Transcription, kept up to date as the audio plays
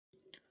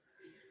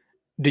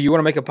Do you want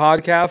to make a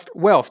podcast?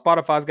 Well,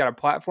 Spotify's got a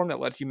platform that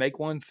lets you make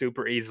one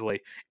super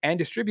easily and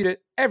distribute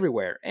it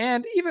everywhere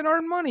and even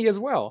earn money as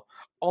well,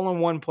 all in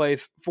one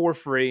place for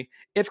free.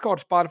 It's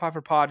called Spotify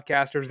for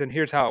Podcasters, and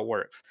here's how it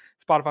works.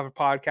 Spotify for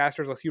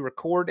Podcasters lets you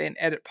record and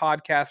edit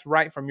podcasts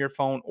right from your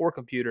phone or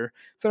computer.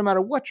 So no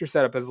matter what your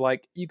setup is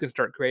like, you can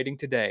start creating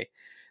today.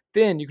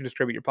 Then you can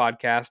distribute your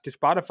podcast to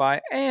Spotify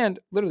and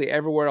literally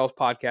everywhere else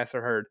podcasts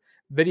are heard.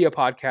 Video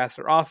podcasts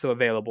are also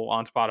available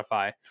on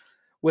Spotify.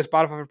 With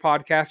Spotify for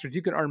Podcasters,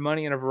 you can earn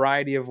money in a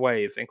variety of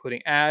ways,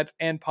 including ads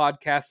and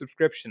podcast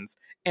subscriptions.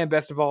 And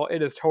best of all,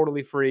 it is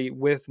totally free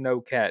with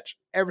no catch.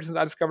 Ever since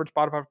I discovered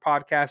Spotify for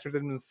Podcasters, it's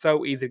been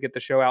so easy to get the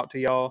show out to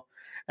y'all,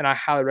 and I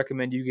highly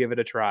recommend you give it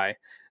a try.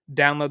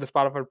 Download the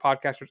Spotify for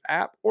Podcasters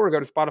app or go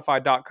to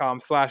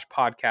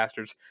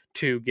spotify.com/podcasters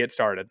to get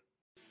started.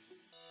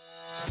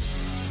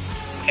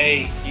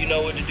 Hey, you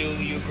know what to do.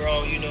 You're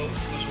grown. You know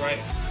what's right.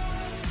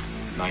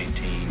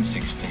 19,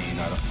 16,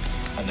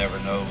 I never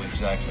know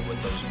exactly what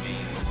those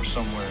mean, but we're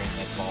somewhere in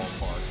that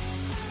ballpark.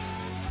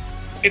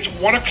 It's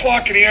 1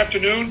 o'clock in the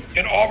afternoon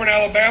in Auburn,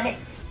 Alabama,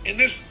 and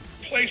this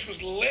place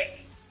was lit.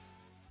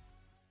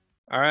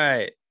 All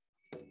right.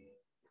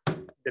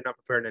 Did not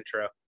prepare an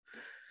intro.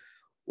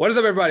 What is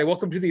up, everybody?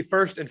 Welcome to the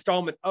first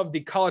installment of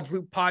the College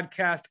Loop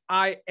podcast.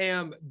 I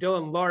am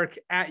Dylan Lark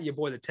at your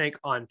boy the Tank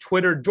on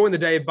Twitter, joined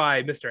today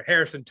by Mr.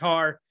 Harrison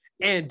Tarr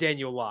and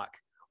Daniel Locke.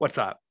 What's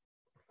up?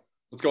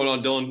 What's going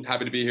on, Dylan?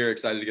 Happy to be here.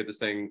 Excited to get this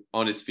thing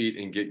on its feet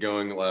and get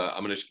going.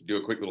 I'm going to do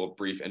a quick little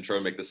brief intro,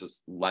 make this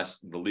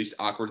the least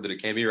awkward that it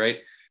can be, right?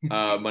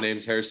 My name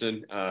is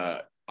Harrison.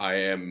 I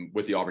am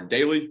with the Auburn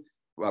Daily,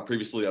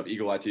 previously of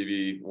Eagle Eye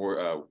TV,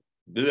 or I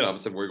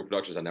said Eagle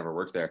Productions. I never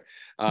worked there.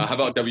 How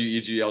about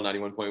WEGL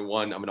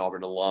 91.1? I'm an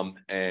Auburn alum,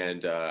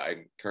 and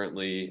I'm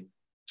currently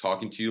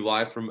talking to you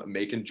live from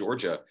Macon,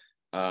 Georgia.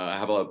 I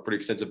have a pretty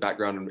extensive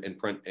background in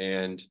print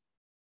and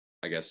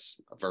I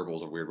guess verbal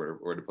is a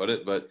weird word to put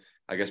it, but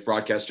I guess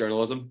broadcast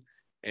journalism.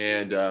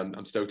 And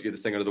I'm stoked to get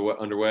this thing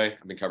underway.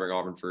 I've been covering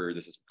Auburn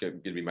this is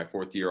going to be my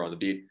fourth year on the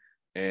beat,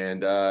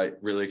 and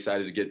really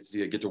excited to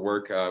get to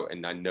work.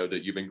 And I know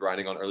that you've been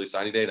grinding on early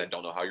signing day, and I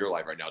don't know how you're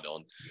live right now,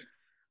 Dylan.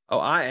 Oh,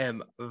 I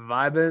am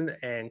vibing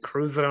and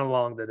cruising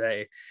along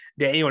today.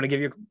 Dan, you want to give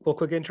you a little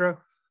quick intro?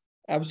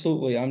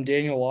 Absolutely. I'm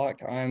Daniel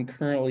Locke. I'm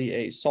currently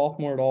a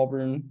sophomore at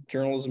Auburn,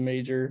 journalism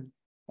major.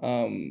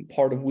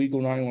 Part of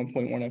Eagle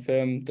 91.1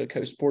 FM, the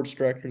co-sports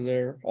director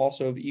there,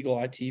 also of Eagle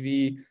Eye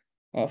TV,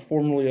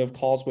 formerly of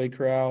Causeway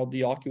Crowd,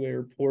 the Occupy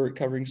Report,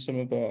 covering some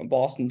of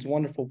Boston's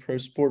wonderful pro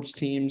sports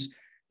teams.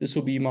 This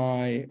will be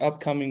my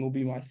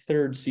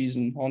third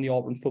season on the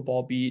Auburn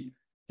football beat.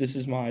 This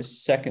is my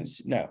third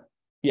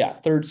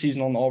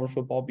season on the Auburn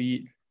football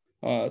beat,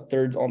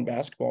 third on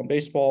basketball and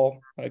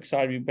baseball.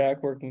 Excited to be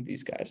back working with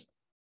these guys.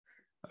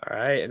 All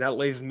right, and that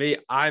leaves me.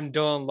 I'm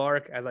Dylan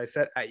Lark, as I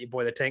said, at your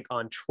boy the Tank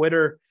on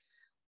Twitter.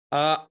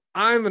 I'm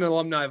an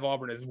alumni of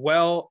Auburn as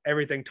well.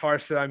 Everything Tar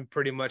said, I'm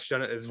pretty much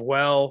done it as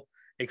well,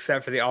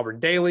 except for the Auburn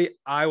Daily.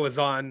 I was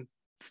on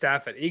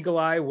staff at Eagle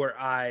Eye where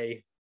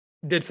I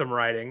did some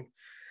writing,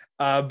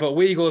 but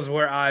Weagle is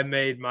where I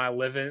made my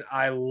living.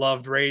 I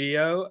loved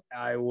radio.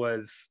 I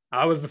was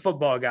the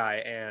football guy,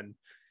 and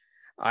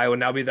I will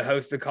now be the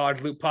host of the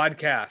College Loop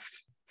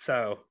podcast.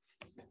 So,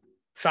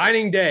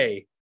 signing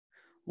day.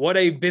 What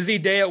a busy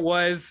day it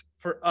was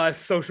for us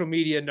social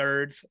media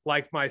nerds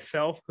like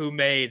myself who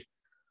made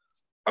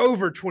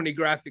over 20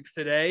 graphics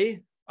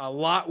today, a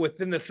lot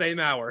within the same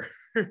hour.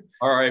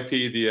 RIP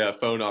the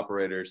phone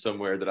operator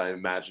somewhere that I'm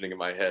imagining in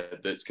my head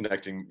that's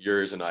connecting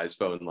yours and I's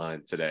phone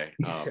line today.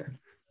 I'm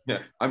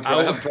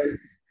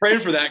praying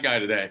for that guy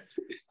today.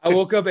 I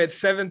woke up at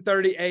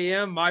 7:30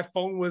 a.m. My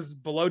phone was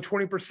below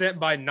 20%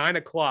 by 9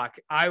 o'clock.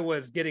 I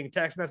was getting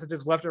text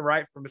messages left and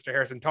right from Mr.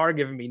 Harrison Tarr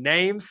giving me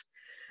names.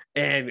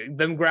 And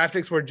them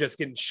graphics were just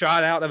getting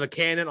shot out of a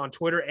cannon on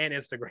Twitter and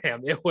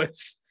Instagram.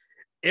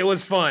 It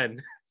was fun.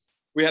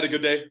 We had a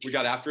good day. We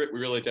got after it. We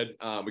really did.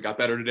 We got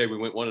better today. We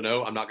went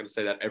 1-0. I'm not going to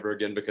say that ever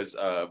again because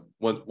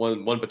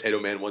one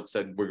potato man once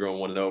said we're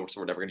going 1-0, so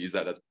we're never going to use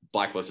that. That's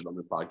blacklisted on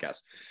this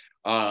podcast.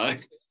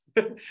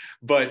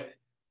 But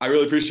I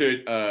really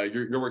appreciate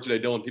your work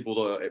today, Dylan.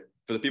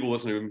 For the people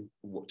listening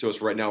to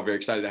us right now, very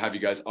excited to have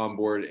you guys on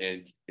board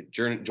and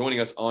joining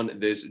us on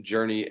this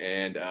journey.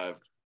 And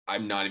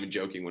I'm not even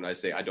joking when I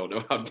say I don't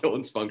know how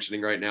Dylan's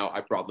functioning right now.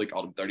 I probably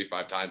called him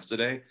 35 times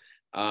today.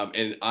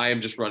 And I am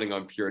just running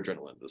on pure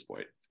adrenaline at this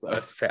point. So.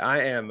 Let's say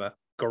I am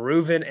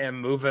grooving and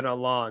moving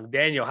along.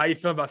 Daniel, how you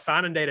feeling about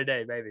signing day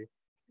today, baby?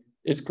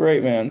 It's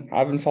great, man.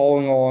 I've been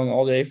following along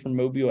all day from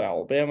Mobile,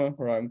 Alabama,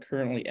 where I'm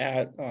currently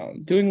at,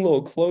 doing a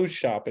little clothes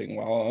shopping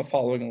while I'm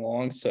following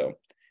along. So,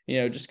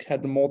 just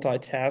had to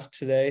multitask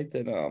today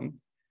that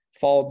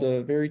followed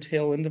the very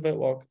tail end of it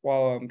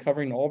while I'm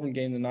covering the Auburn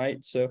game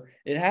tonight. So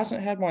it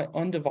hasn't had my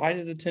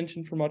undivided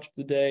attention for much of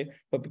the day,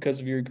 but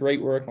because of your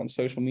great work on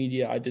social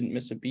media, I didn't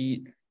miss a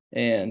beat,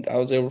 and I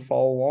was able to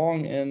follow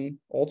along, and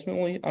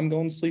ultimately I'm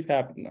going to sleep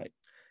happy tonight.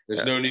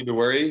 There's no need to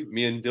worry.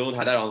 Me and Dylan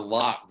had that on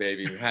lock,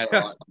 baby. We had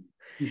it on.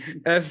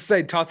 As I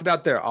say, toss it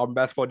out there. Auburn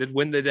basketball did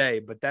win the day,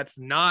 but that's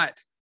not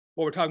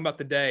what we're talking about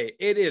today.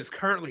 It is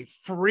currently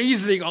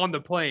freezing on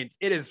the plains.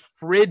 It is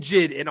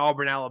frigid in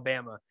Auburn,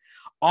 Alabama.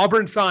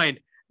 Auburn signed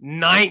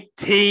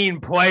 19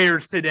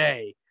 players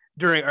today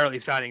during early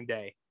signing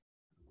day.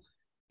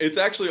 It's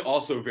actually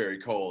also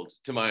very cold,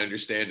 to my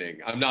understanding.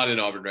 I'm not in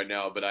Auburn right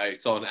now, but I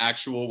saw an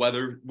actual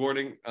weather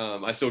warning.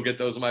 I still get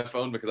those on my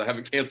phone because I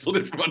haven't canceled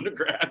it from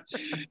undergrad.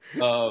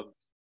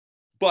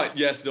 But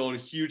yes, Dylan,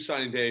 huge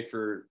signing day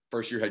for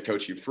first-year head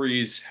coach Hugh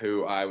Freeze,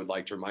 who I would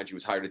like to remind you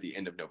was hired at the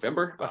end of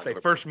November. I'll say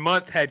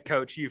first-month head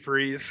coach Hugh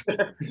Freeze.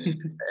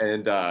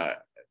 And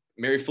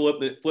Merry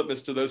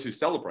Flipmas to those who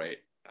celebrate.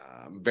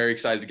 I'm very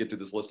excited to get through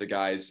this list of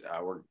guys.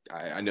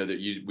 I know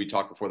that we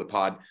talked before the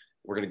pod.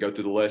 We're going to go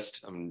through the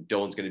list.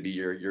 Dylan's going to be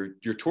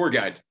your tour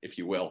guide, if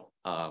you will,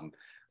 on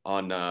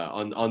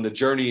the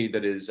journey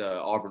that is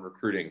Auburn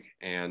recruiting.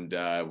 And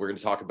we're going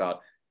to talk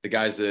about the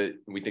guys that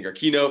we think are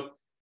keynote.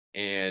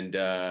 And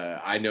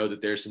I know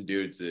that there's some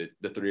dudes that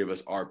the three of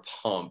us are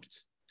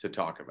pumped to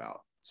talk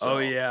about. So. Oh,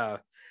 yeah.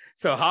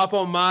 So hop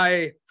on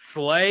my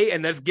sleigh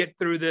and let's get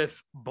through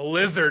this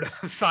blizzard of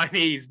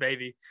signees,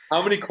 baby.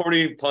 How many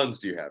corny puns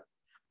do you have?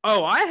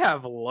 Oh, I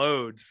have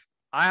loads.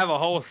 I have a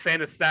whole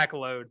Santa sack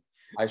load.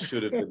 I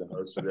should have been the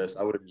host for this.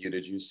 I would have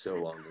muted you so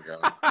long ago.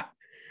 All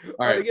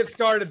right, to get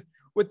started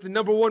with the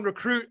number one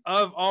recruit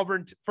of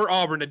Auburn for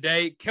Auburn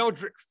today,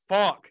 Keldrick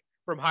Falk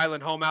from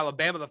Highland Home,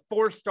 Alabama, the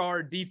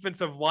 4-star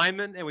defensive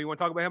lineman. And we want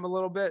to talk about him a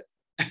little bit.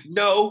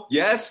 No.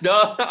 Yes.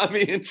 No. I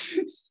mean,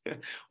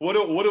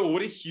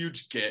 what a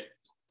huge get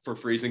for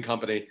Freeze and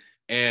company.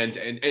 And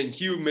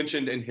Hugh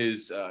mentioned in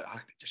his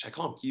should I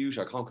call him Hugh?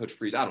 Should I call him Coach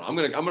Freeze? I don't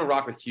know. I'm gonna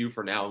rock with Hugh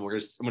for now, and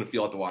I'm gonna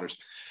feel out the waters.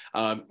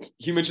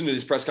 Hugh mentioned in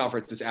his press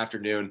conference this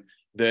afternoon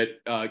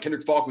that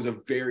Kendrick Falk was a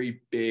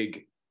very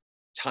big,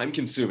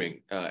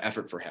 time-consuming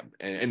effort for him.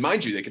 And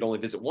mind you, they could only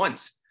visit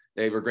once.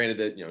 They were granted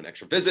that an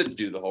extra visit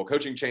due to the whole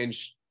coaching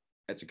change.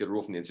 That's a good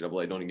rule from the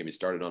NCAA. Don't even get me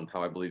started on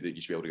how I believe that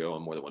you should be able to go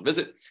on more than one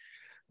visit.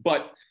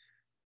 But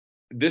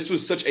this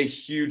was such a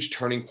huge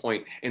turning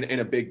point and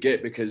a big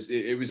get because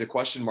it was a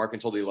question mark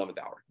until the 11th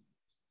hour.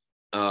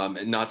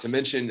 And not to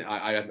mention,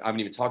 I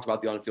haven't even talked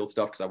about the on-field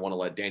stuff because I want to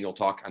let Daniel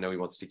talk. I know he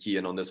wants to key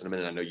in on this in a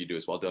minute. I know you do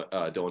as well,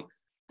 Dylan.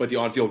 But the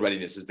on-field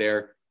readiness is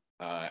there.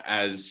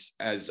 As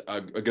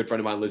a good friend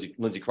of mine,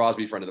 Lindsey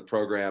Crosby, friend of the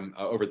program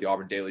over at the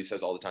Auburn Daily,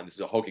 says all the time, this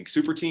is a hulking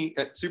super team,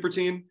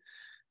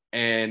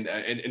 and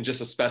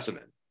just a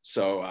specimen.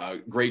 So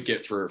great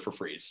get for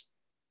Freeze.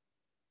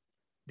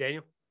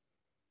 Daniel?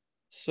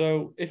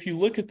 So if you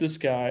look at this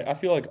guy, I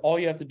feel like all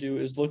you have to do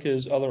is look at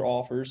his other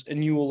offers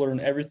and you will learn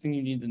everything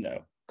you need to know.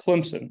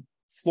 Clemson,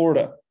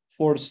 Florida,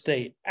 Florida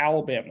State,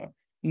 Alabama.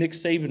 Nick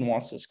Saban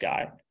wants this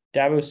guy.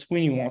 Dabo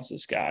Swinney wants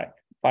this guy.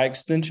 By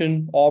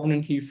extension, Auburn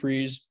and Hugh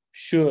Freeze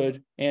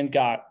should and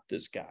got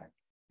this guy.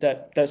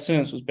 That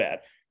sentence was bad.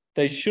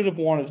 They should have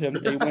wanted him.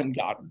 They went and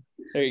got him.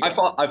 There you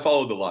go. I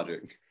followed the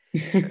logic.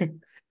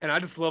 And I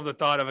just love the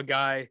thought of a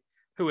guy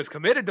who was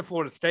committed to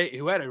Florida State,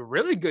 who had a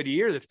really good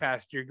year this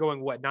past year, going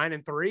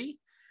 9-3,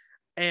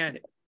 and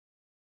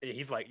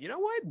he's like, you know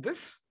what,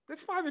 this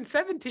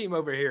 5-7 team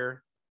over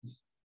here,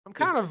 I'm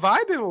kind of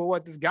vibing with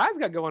what this guy's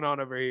got going on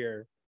over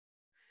here.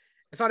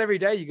 It's not every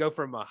day you go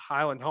from a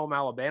Highland Home,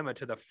 Alabama,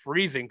 to the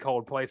freezing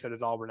cold place that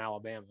is Auburn,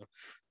 Alabama.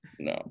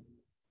 No.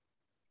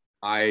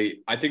 I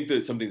think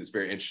that something that's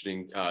very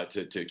interesting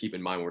to keep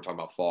in mind when we're talking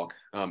about Falk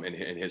and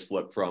his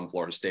flip from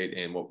Florida State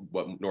and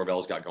what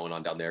Norvell's got going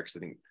on down there, because I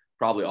think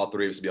probably all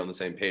three of us will be on the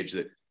same page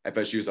that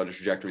FSU is on a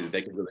trajectory that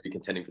they can really be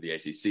contending for the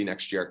ACC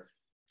next year.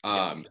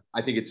 I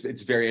think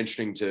it's very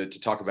interesting to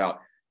talk about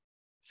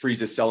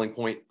Freeze's selling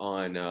point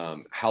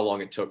on how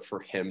long it took for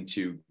him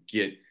to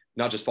get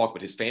not just Falk,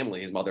 but his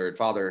family, his mother and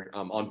father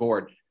on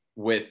board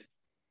with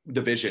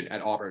the vision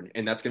at Auburn.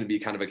 And that's going to be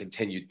kind of a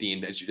continued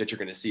theme that you're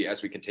going to see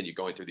as we continue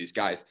going through these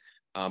guys.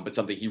 But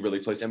something he really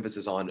placed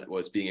emphasis on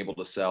was being able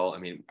to sell. I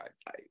mean,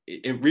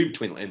 in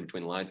between the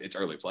lines, it's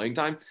early playing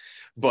time,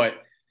 but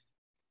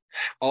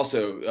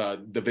also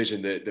the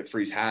vision that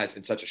Freeze has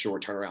in such a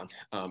short turnaround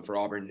for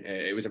Auburn.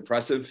 It was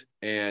impressive.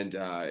 And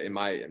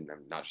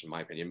not just in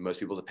my opinion,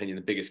 most people's opinion,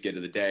 the biggest get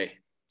of the day.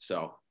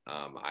 So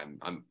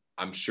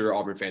I'm sure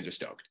Auburn fans are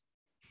stoked.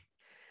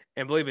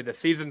 And believe me, the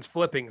season's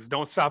flippings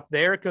don't stop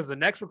there, because the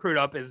next recruit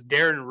up is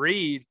Darren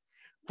Reed,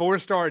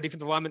 4-star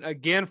defensive lineman,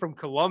 again from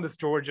Columbus,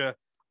 Georgia,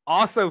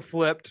 also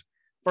flipped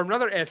from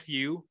another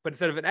SU, but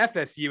instead of an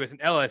FSU, it's an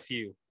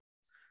LSU.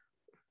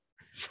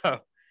 So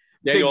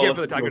big get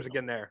for the Tigers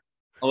again there.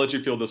 I'll let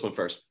you field this one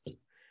first.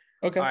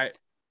 Okay. All right.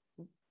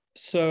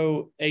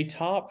 So a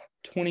top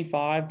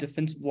 25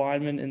 defensive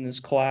lineman in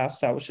this class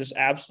that was just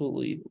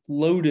absolutely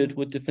loaded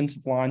with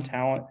defensive line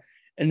talent.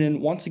 And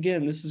then once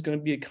again, this is going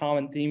to be a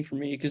common theme for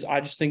me because I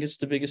just think it's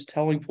the biggest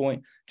telling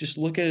point. Just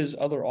look at his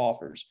other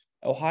offers: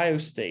 Ohio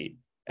State,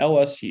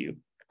 LSU,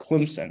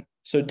 Clemson.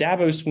 So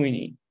Dabo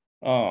Swinney,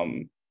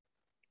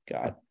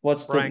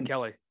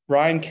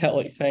 Ryan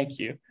Kelly. Thank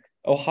you.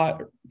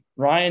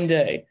 Ryan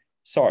Day.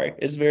 Sorry,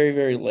 it's very,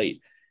 very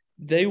late.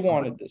 They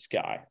wanted this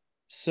guy.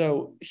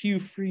 So Hugh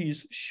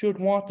Freeze should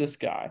want this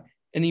guy,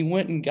 and he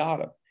went and got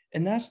him.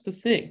 And that's the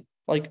thing.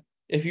 Like,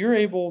 if you're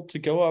able to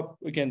go up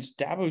against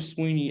Dabo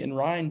Sweeney and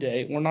Ryan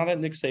Day, we're not at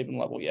Nick Saban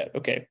level yet.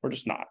 Okay, we're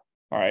just not.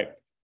 All right.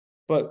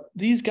 But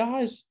these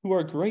guys who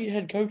are great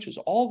head coaches,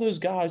 all those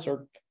guys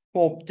are,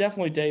 well,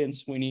 definitely Day and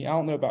Sweeney. I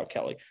don't know about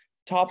Kelly.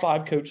 Top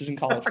 5 coaches in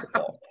college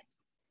football.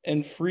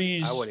 And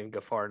Freeze. I wouldn't even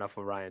go far enough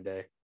with Ryan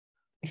Day.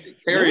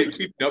 Harry, Really?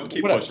 keep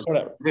Whatever, pushing.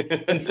 whatever.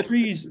 And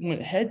Freeze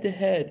went head to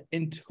head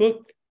and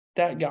took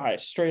that guy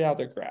straight out of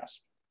their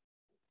grasp.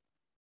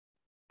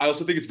 I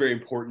also think it's very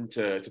important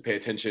to pay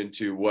attention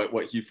to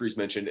what Hugh Freeze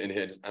mentioned in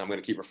his, and I'm going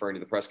to keep referring to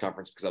the press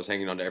conference because I was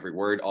hanging on to every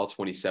word, all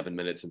 27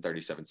 minutes and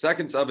 37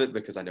 seconds of it,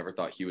 because I never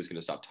thought Hugh was going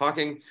to stop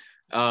talking.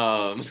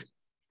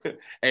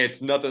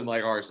 It's nothing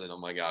like Arson. Oh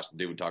my gosh, the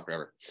dude would talk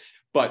forever.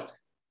 But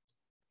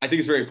I think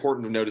it's very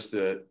important to notice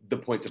the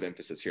points of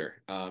emphasis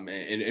here.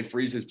 And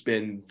Freeze has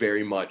been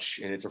very much,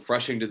 and it's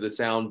refreshing to the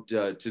sound,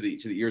 to the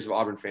ears of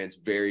Auburn fans,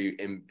 very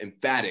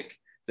emphatic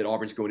that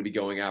Auburn's going to be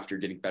going after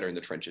getting better in the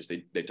trenches.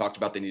 They talked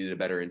about they needed a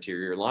better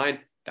interior line.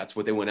 That's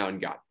what they went out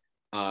and got.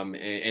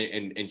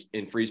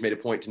 And Freeze made a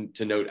point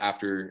to note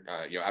after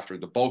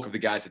the bulk of the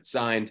guys had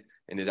signed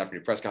in his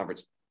afternoon press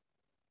conference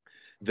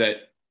that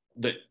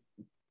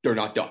they're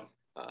not done,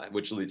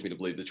 which leads me to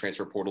believe the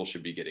transfer portal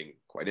should be getting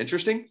quite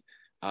interesting.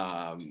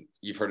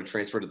 You've heard of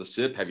transfer to the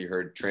SIP. Have you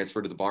heard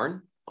transfer to the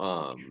barn?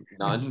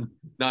 Not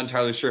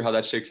entirely sure how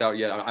that shakes out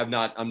yet. I'm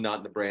not in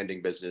the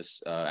branding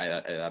business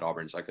at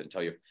Auburn, so I couldn't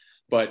tell you.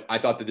 But I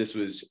thought that this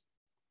was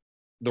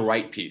the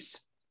right piece.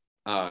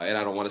 And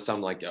I don't want to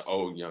sound like,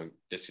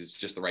 this is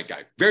just the right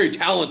guy. Very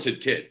talented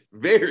kid.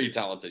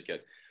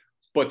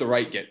 But the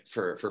right get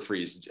for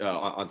Freeze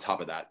on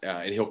top of that.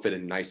 And he'll fit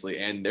in nicely.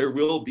 And there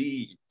will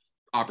be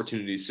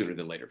opportunities sooner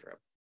than later for him.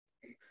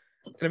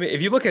 I mean,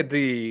 if you look at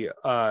the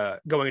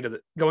going into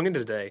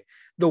the day,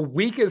 the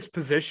weakest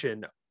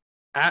position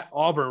at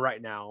Auburn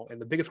right now,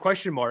 and the biggest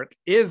question mark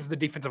is the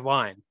defensive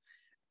line.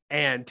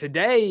 And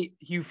today,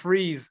 Hugh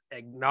Freeze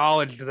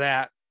acknowledged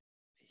that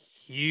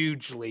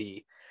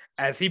hugely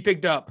as he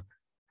picked up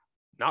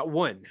not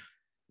 1,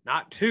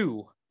 not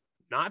 2,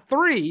 not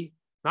 3,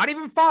 not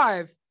even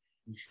 5,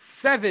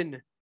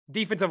 7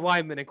 defensive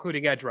linemen,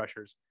 including edge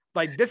rushers.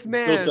 Like, this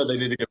man Still said they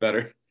need to get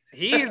better.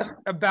 He's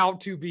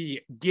about to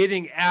be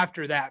getting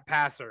after that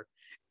passer.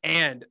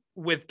 And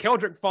with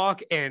Keldrick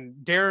Falk and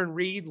Darren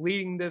Reed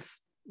leading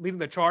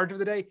the charge of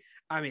the day,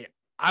 I mean,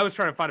 I was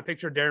trying to find a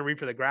picture of Darren Reed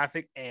for the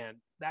graphic, and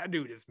that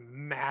dude is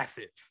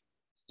massive.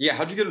 Yeah,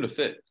 how'd you get him to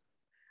fit?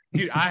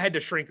 Dude, I had to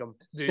shrink him.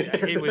 Dude,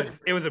 it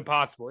was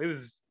impossible. It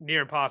was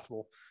near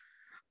impossible.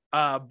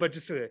 But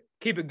just to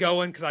keep it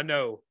going, because I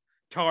know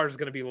Tar's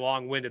going to be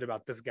long-winded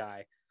about this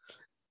guy.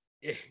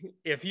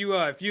 If you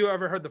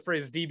ever heard the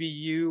phrase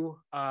DBU,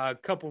 a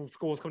couple of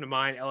schools come to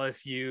mind: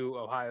 LSU,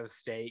 Ohio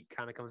State,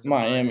 kind of comes to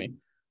mind.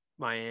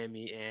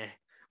 Miami,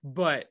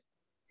 but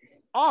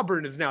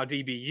Auburn is now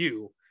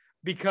DBU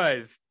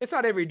because it's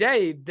not every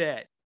day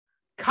that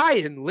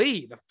Kyan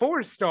Lee, the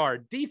 4-star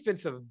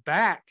defensive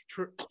back,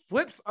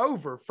 flips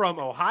over from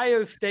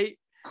Ohio State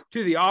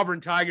to the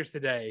Auburn Tigers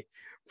today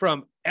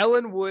from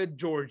Ellenwood,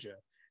 Georgia.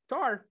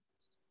 Tar,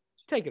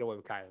 take it away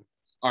with Kyan.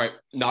 All right,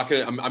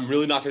 I'm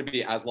really not gonna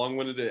be as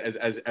long-winded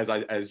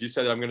as you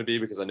said that I'm gonna be,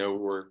 because I know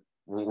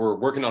we're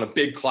working on a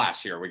big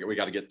class here. We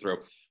got to get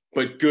through.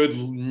 But good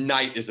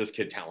night, is this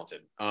kid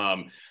talented?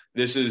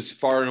 This is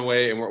far and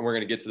away, and we're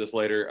gonna get to this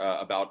later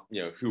about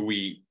who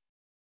we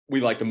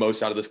like the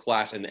most out of this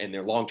class and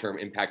their long-term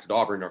impact at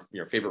Auburn, or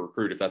your favorite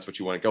recruit, if that's what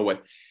you want to go with.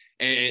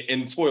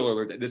 And spoiler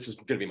alert, this is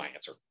gonna be my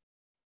answer.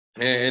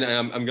 And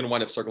I'm gonna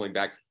wind up circling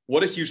back.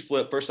 What a huge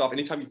flip! First off,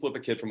 anytime you flip a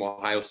kid from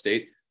Ohio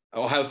State's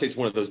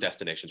one of those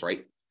destinations,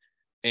 right?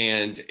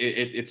 And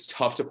it's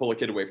tough to pull a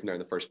kid away from there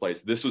in the first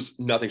place. This was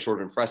nothing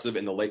short of impressive,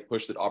 and the late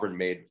push that Auburn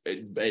made,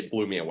 it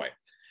blew me away.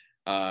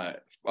 A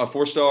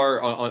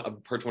 4-star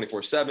on per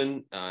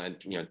 24/7,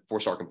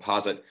 4-star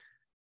composite.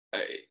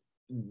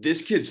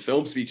 This kid's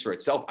film speaks for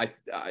itself.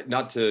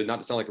 Not to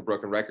sound like a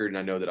broken record, and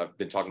I know that I've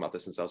been talking about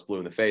this since I was blue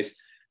in the face.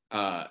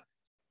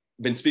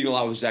 Been speaking a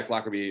lot with Zach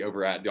Blackerby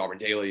over at the Auburn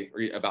Daily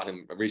about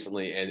him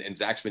recently, and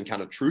Zach's been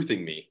kind of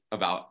truthing me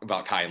about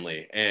Kyan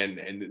Lee.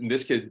 And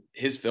this kid,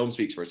 his film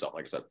speaks for itself.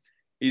 Like I said,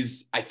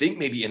 he's, I think,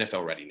 maybe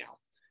NFL ready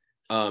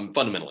now.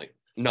 Fundamentally,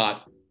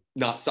 not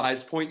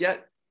size point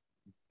yet,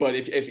 but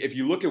if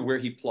you look at where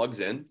he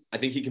plugs in, I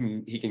think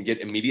he can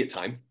get immediate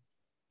time.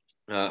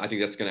 I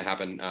think that's going to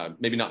happen.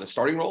 Maybe not in a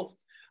starting role,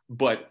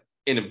 but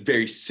in a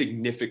very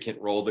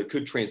significant role that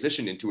could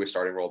transition into a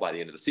starting role by the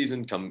end of the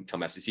season, come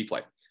SEC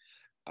play.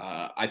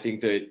 I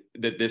think that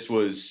this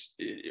was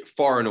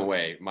far and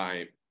away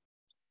my,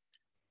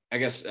 I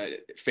guess,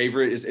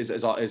 favorite is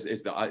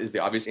the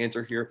obvious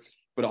answer here,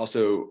 but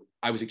also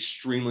I was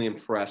extremely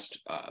impressed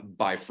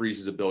by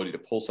Freeze's ability to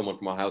pull someone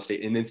from Ohio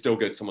State and then still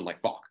get someone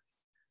like Falk.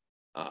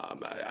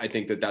 I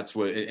think that's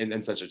what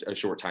in such a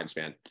short time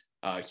span.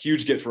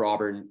 Huge get for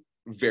Auburn.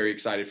 Very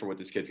excited for what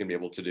this kid's gonna be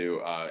able to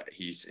do.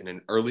 He's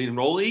an early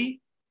enrollee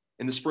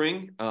in the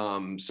spring,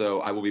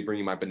 so I will be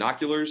bringing my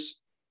binoculars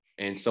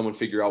and someone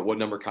figure out what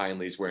number Kyan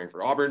Lee's wearing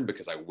for Auburn,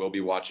 because I will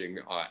be watching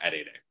at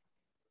 8A.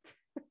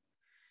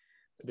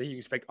 think you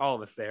expect all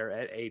of us there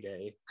at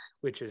A-Day,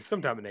 which is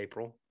sometime in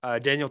April.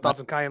 Daniel, thoughts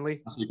on Kai and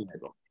Lee?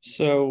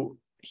 So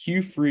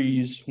Hugh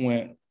Freeze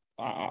went.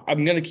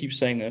 I'm going to keep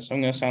saying this.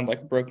 I'm going to sound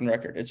like a broken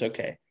record. It's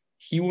okay.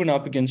 He went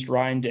up against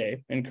Ryan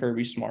Day and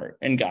Kirby Smart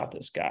and got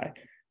this guy.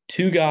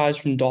 Two guys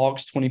from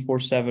Dogs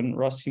 24/7,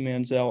 Rusty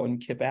Manziel and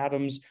Kip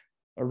Adams.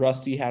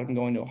 Rusty had him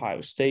going to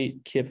Ohio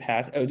State. Kip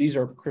had, these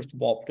are crystal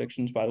ball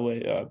predictions, by the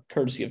way,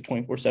 courtesy of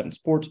 24/7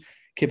 Sports.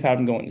 Kip had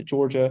him going to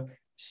Georgia.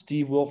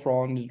 Steve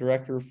Wilfrong, the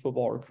director of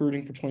football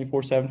recruiting for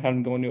 24/7, had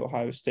him going to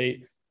Ohio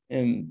State.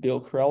 And Bill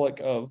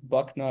Krelick of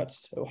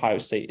Bucknuts, Ohio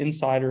State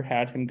Insider,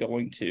 had him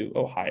going to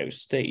Ohio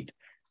State.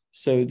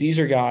 So these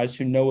are guys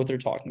who know what they're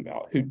talking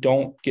about, who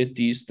don't get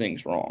these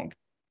things wrong.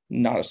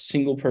 Not a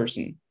single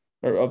person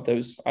or of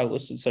those I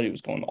listed said he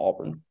was going to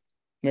Auburn.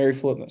 Mary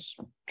Flipmas,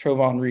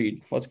 Trovon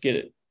Reed, let's get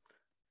it.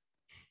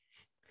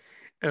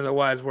 And the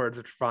wise words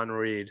of Trovon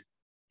Reed,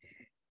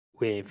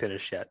 we ain't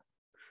finished yet.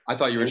 I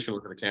thought you were just going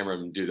to look at the camera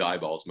and do the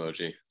eyeballs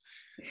emoji.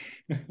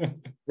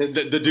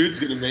 The dude's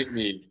going to make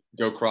me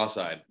go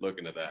cross-eyed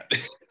looking at that.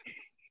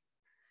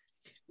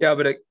 Yeah,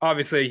 but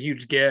obviously a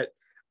huge get.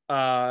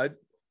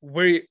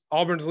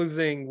 Auburn's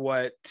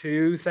losing,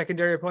 two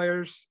secondary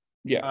players?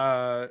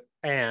 Yeah.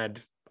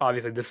 And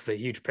obviously this is a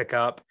huge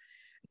pickup.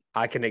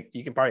 You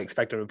can probably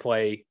expect him to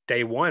play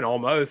day one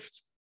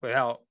almost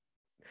without,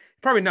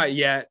 probably not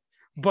yet,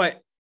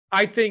 but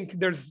I think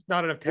there's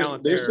not enough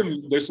talent there's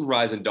some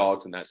rising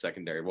dogs in that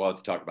secondary. We'll have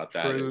to talk about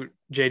that. Fruit,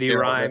 JD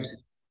Rhyme.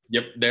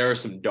 Yep, there are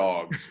some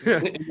dogs.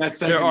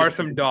 There are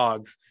some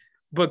dogs,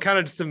 but kind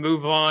of just to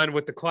move on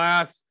with the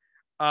class.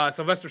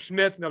 Sylvester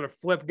Smith, another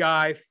flip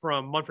guy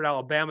from Munford,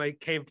 Alabama,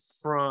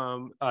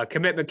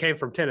 commitment came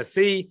from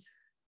Tennessee,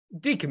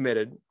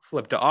 decommitted,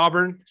 flipped to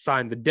Auburn,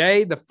 signed the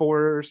day, the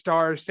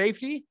 4-star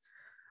safety.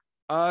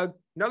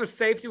 Another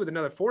safety with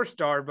another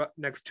 4-star but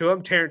next to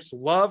him, Terrence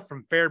Love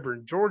from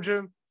Fairburn,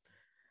 Georgia.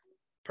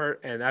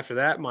 And after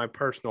that, my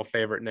personal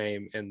favorite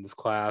name in this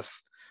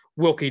class,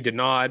 Wilkie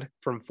Denard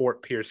from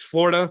Fort Pierce,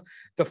 Florida,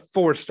 the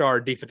 4-star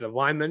defensive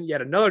lineman,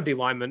 yet another D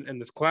lineman in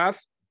this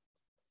class.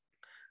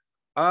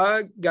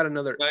 Got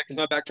another. Can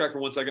I backtrack for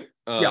 1 second?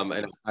 Yeah.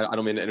 And I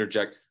don't mean to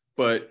interject,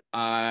 but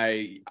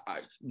I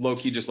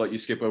low-key just let you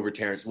skip over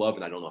Terrence Love,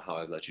 and I don't know how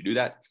I'd let you do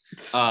that.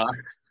 I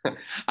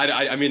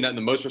mean that in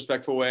the most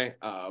respectful way,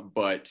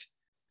 but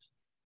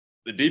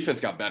the defense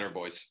got better,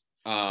 boys.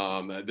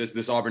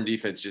 This Auburn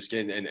defense just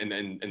getting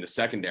in the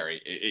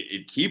secondary,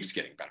 it keeps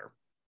getting better.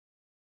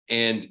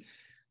 And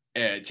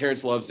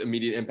Terrence Love's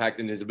immediate impact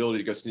and his ability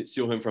to go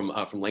steal him from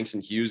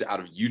Langston Hughes out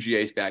of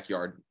UGA's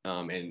backyard,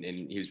 and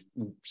he was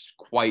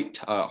quite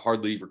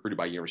hardly recruited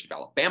by University of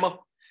Alabama.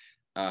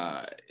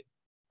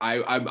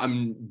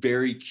 I'm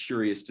very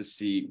curious to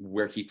see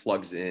where he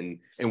plugs in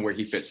and where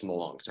he fits in the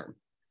long term,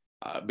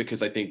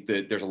 because I think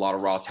that there's a lot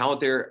of raw talent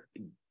there.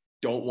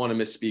 Don't want to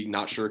misspeak.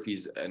 Not sure if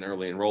he's an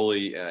early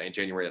enrollee in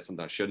January. That's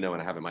something I should know,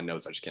 and I have in my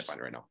notes. I just can't find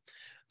it right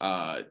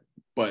now.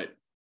 But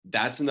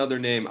that's another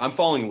name. I'm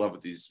falling in love with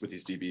these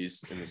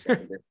DBs in the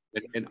secondary.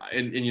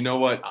 and you know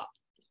what?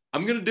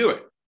 I'm gonna do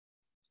it,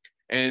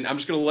 and I'm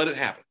just gonna let it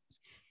happen.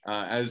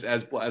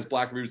 As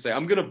Black would say,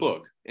 I'm gonna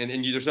book, and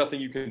there's nothing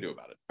you can do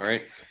about it. All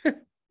right.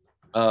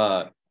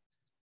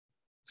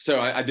 So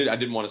I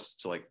didn't want us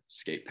to like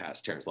skate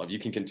past Terrence Love. You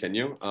can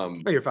continue. Oh,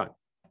 you're fine.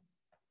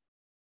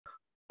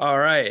 All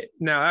right.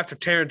 Now, after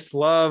Terrence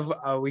Love,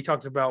 we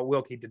talked about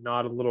Wilkie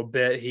Denard a little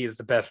bit. He is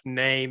the best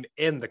name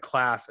in the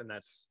class, and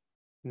that's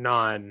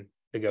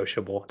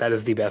non-negotiable. That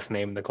is the best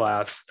name in the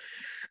class.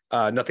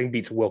 Nothing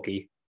beats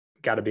Wilkie.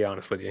 Got to be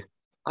honest with you.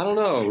 I don't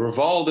know.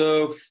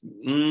 Rivaldo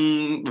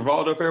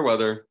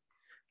Fairweather.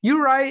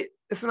 You're right.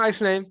 It's a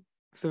nice name.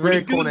 It's a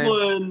very cool name.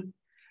 One.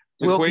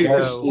 Wilkie,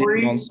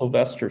 sleeping on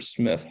Sylvester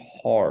Smith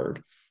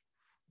hard.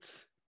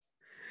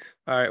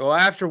 All right. Well,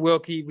 after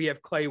Wilkie, we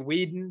have Clay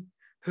Whedon,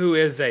 who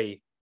is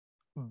a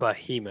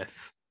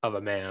behemoth of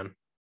a man.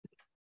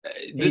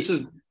 This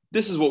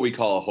is what we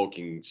call a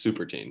hulking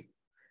super team.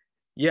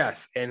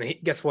 Yes, and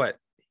guess what?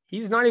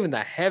 He's not even the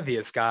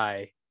heaviest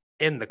guy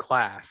in the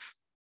class.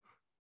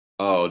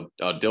 Oh,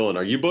 Dylan,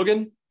 are you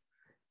booging?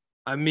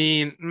 I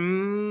mean,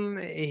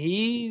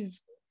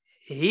 he's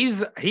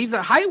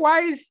a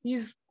height-wise,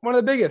 he's one of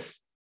the biggest.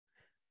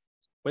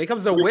 When it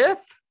comes to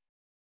width,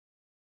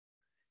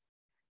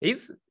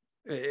 this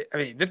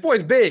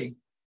boy's big.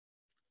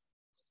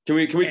 Can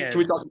we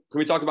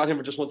talk about him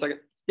for just 1 second?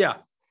 Yeah.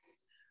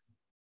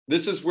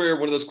 This is where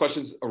one of those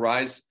questions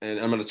arise, and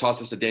I'm going to toss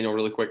this to Daniel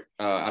really quick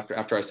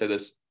after I say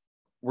this,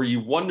 where you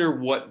wonder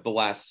what the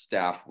last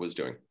staff was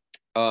doing.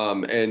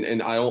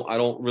 And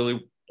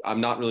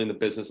I'm not really in the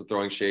business of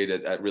throwing shade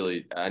at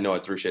really. I know I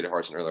threw shade at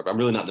Harsin earlier, but I'm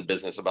really not in the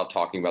business about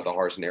talking about the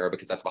Harsin era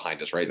because that's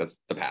behind us, right?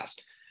 That's the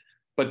past.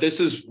 But this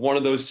is one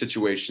of those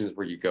situations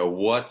where you go,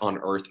 what on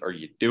earth are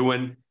you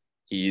doing?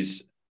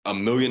 He's a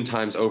million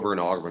times over an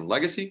Auburn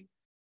legacy.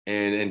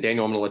 And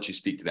Daniel, I'm going to let you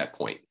speak to that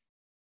point.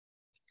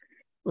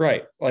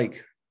 Right.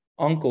 Like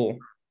Uncle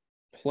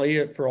played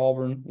it for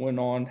Auburn, went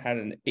on, had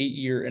an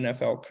 8-year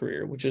NFL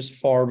career, which is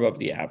far above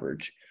the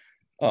average.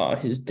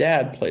 His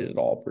dad played at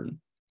Auburn.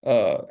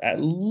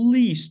 At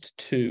least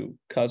 2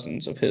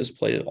 cousins of his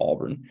played at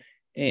Auburn,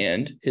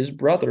 and his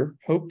brother,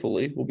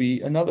 hopefully, will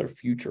be another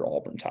future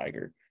Auburn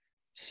Tiger.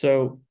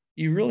 So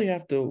you really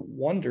have to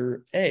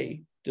wonder,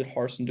 A, did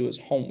Harsin do his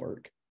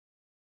homework?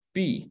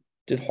 B,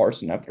 did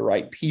Harsin have the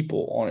right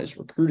people on his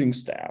recruiting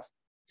staff?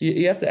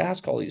 You have to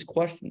ask all these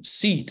questions.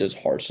 C, does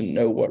Harsin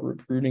know what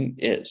recruiting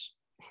is?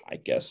 I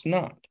guess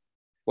not.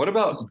 What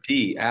about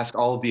D, ask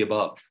all of the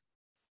above?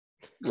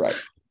 Right.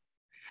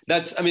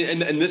 That's, I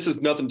mean, and this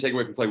is nothing to take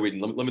away from Clay Whedon.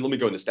 Let me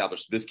go and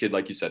establish this kid,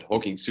 like you said,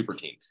 hulking super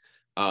team.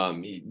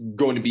 He's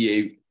going to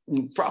be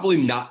a probably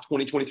not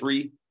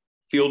 2023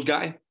 field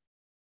guy.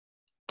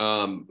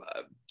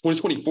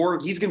 2024,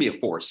 he's going to be a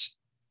force.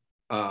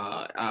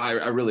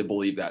 I really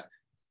believe that.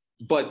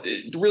 But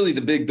really,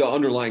 the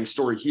underlying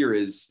story here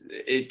is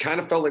it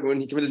kind of felt like when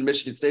he committed to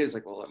Michigan State, it's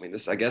like, well, I mean,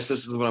 I guess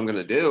this is what I'm going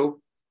to do.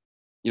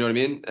 You know what I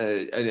mean?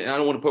 And I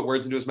don't want to put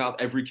words into his mouth.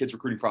 Every kid's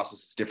recruiting process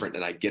is different,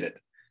 and I get it.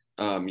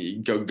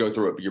 You go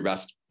through it your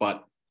best.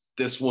 But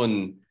this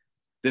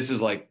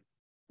is like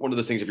one of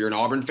those things. If you're an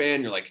Auburn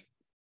fan, you're like,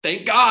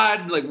 thank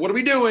God. Like, what are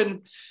we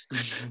doing?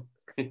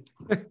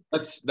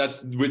 That's I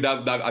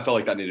felt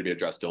like that needed to be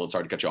addressed. Dylan,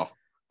 sorry to cut you off.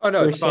 Oh no,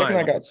 For a it's second, I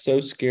fine. got so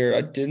scared.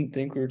 I didn't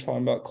think we were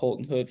talking about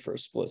Colton Hood for a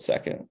split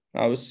second.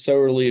 I was so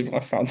relieved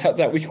when I found out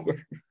that we were.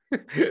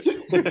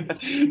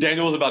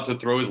 Daniel was about to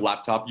throw his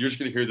laptop. You're just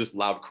going to hear this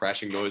loud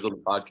crashing noise on the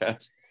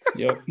podcast.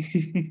 Yep.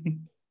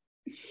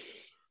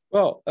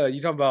 Well, you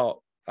talk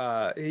about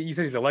you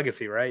said he's a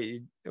legacy, right?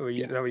 Is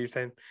that what you're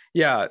saying?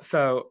 Yeah.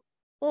 So,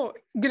 well,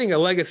 getting a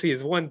legacy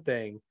is one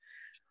thing.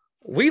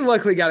 We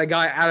luckily got a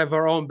guy out of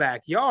our own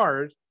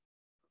backyard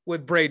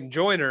with Braden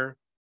Joyner,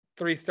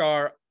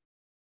 3-star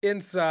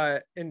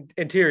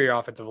interior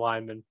offensive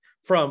lineman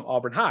from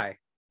Auburn High.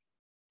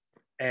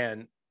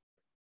 And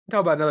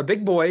talk about another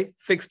big boy,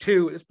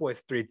 6'2". This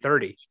boy's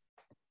 330.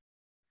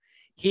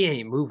 He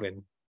ain't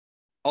moving.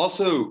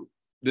 Also,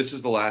 this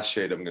is the last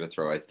shade I'm going to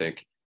throw, I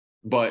think.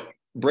 But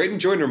Braden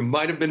Joyner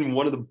might have been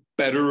one of the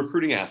better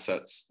recruiting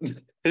assets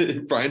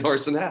Brian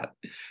Harsin had.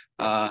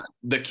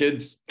 The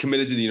kid's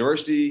committed to the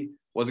university,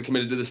 wasn't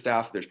committed to the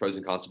staff. There's pros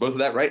and cons to both of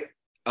that, right?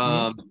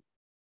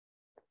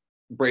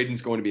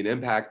 Braden's going to be an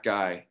impact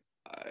guy.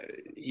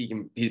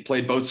 He's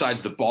played both sides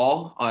of the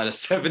ball at a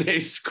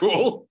 7A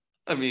school.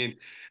 I mean,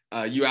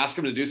 you ask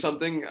him to do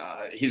something,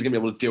 he's going to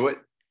be able to do it.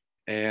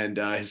 And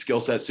his skill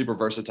set's super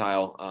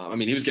versatile. I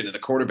mean, he was getting to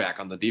the quarterback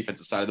on the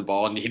defensive side of the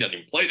ball, and he doesn't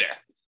even play there.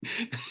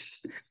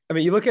 I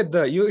mean, you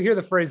hear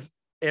the phrase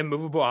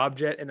immovable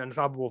object and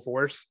unstoppable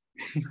force.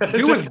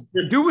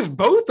 Dude was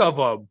both of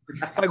them.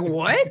 Like,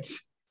 what?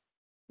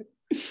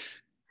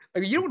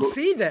 Like, you don't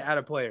see that out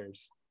of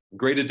players.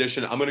 Great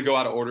addition. I'm going to go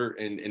out of order,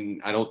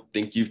 and I don't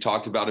think you've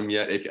talked about him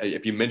yet.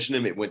 If you mention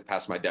him, it went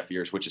past my deaf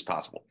ears, which is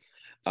possible.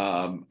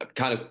 Kind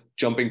of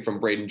jumping from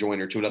Braden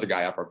Joyner to another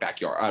guy out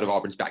of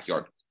Auburn's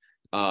backyard,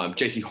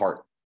 J.C.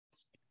 Hart.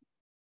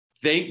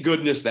 Thank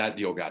goodness that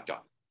deal got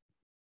done.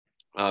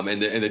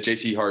 And the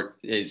J.C. Hart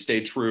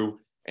stayed true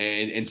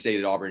and stayed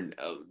at Auburn.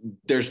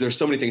 There's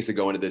so many things that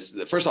go into this.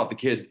 First off, the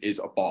kid is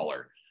a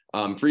baller.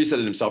 Free said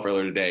it himself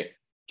earlier today.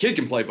 Kid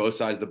can play both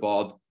sides of the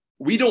ball.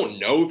 We don't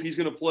know if he's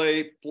going to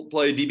play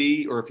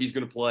DB or if he's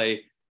going to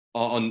play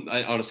on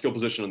a skill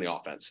position on the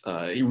offense.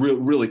 He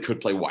really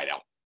could play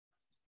wideout.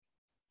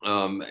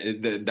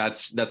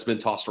 That's been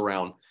tossed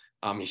around.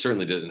 He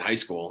certainly did in high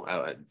school,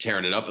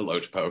 tearing it up at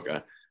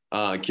Lochapoka.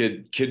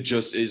 Kid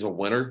just is a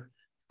winner.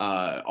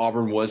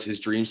 Auburn was his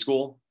dream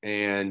school,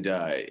 and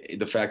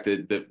the fact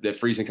that the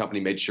Friesen company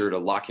made sure to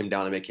lock him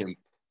down and make him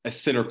a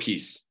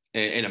centerpiece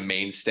and a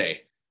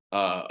mainstay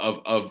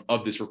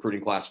of this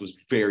recruiting class was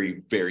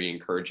very, very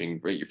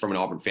encouraging from an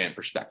Auburn fan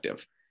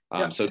perspective.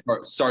 So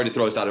sorry to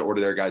throw us out of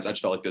order there, guys. I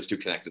just felt like those two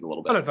connected a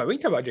little bit. Oh, no, we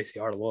can talk about JC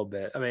Hart a little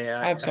bit. I mean,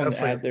 I have something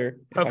to add there.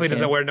 Hopefully, he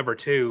doesn't wear number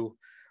 2,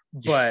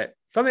 but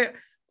something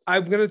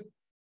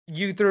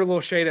you threw a little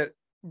shade at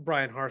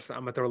Brian Harsin.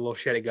 I'm gonna throw a little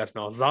shade at Gus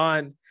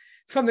Malzahn.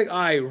 Something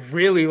I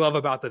really love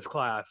about this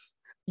class.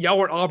 Y'all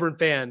weren't Auburn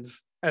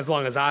fans as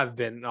long as I've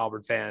been an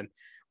Auburn fan.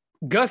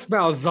 Gus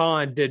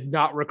Malzahn did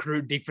not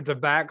recruit defensive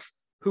backs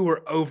who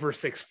were over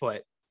 6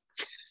 foot.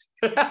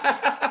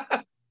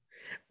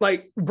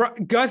 Like,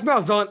 Gus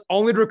Malzahn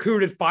only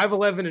recruited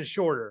 5'11" and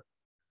shorter.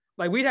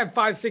 Like, we'd have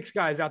 5'6"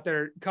 guys out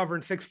there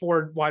covering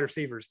 6'4" wide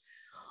receivers.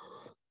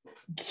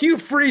 Hugh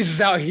Freeze is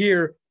out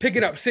here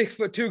picking up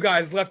 6'2"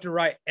 guys left and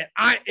right, and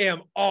I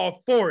am all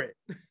for it.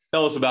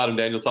 Tell us about him,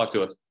 Daniel. Talk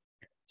to us.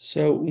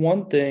 So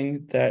one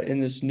thing that in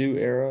this new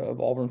era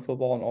of Auburn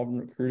football and Auburn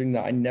recruiting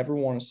that I never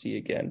want to see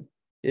again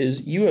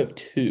is you have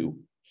 2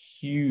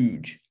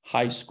 huge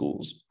high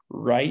schools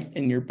right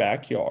in your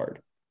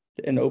backyard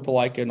in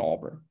Opelika and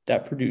Auburn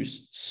that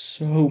produce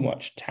so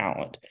much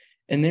talent.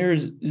 And there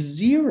is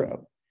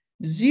zero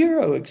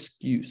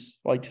excuse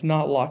to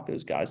not lock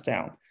those guys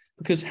down.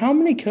 Because how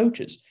many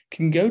coaches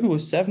can go to a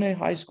 7A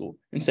high school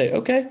and say,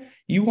 okay,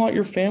 you want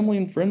your family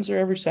and friends there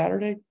every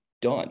Saturday?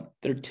 Done.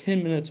 They're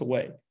 10 minutes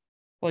away.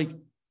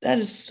 That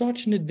is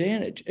such an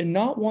advantage and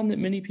not one that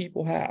many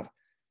people have.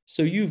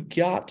 So you've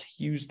got to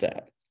use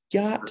that.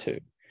 Got to.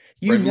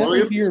 You Brent never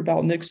Williams? hear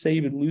about Nick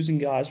Saban losing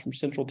guys from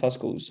Central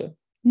Tuscaloosa.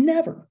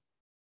 Never.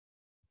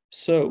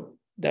 So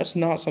that's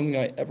not something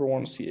I ever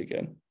want to see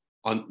again.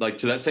 On like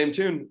to that same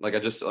tune, like I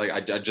just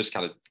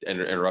kind of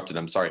interrupted.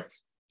 I'm sorry.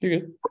 You're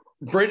good.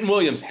 Brenton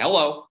Williams,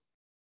 hello.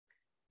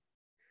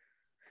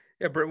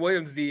 Yeah, Brent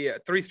Williams, the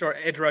 3-star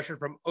edge rusher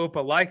from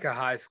Opelika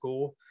High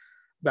School,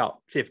 about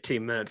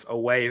 15 minutes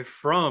away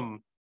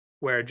from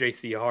where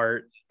J.C.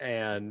 Hart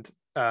and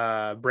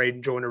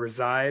Braden Joyner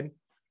reside.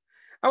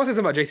 I would say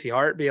something about J.C.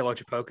 Hart being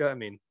Lochapoka. I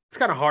mean, it's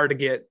kind of hard to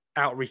get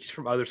outreach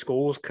from other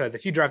schools because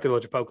if you drive through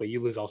Lochapoka, you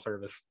lose all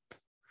service.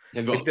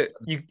 Yeah, Like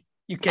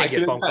you can't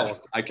get phone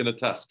calls. I can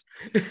attest.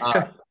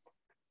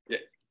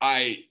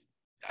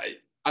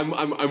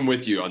 I'm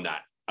with you on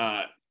that.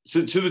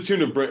 So to the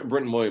tune of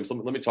Brenton Williams,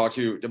 let me talk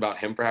to you about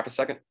him for half a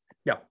second.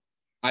 Yeah.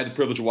 I had the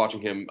privilege of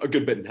watching him a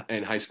good bit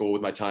in high school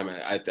with my time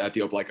at the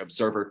Opelika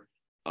Observer.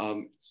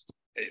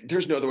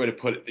 There's no other way to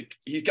put it.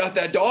 He's got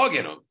that dog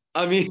in him.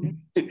 I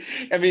mean,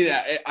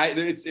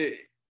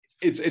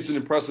 it's an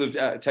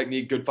impressive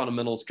technique, good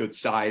fundamentals, good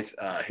size.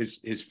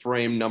 His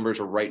frame numbers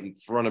are right in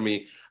front of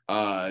me.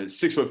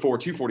 6'4",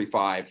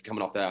 245,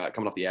 coming off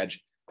the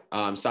edge.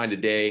 Signed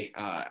today.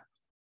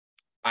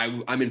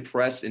 I'm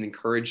impressed and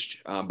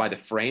encouraged by the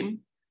frame,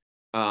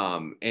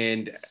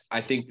 and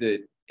I think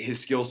that his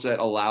skill set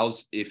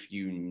allows if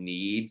you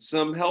need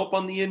some help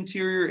on the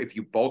interior, if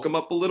you bulk him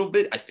up a little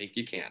bit, I think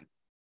you can.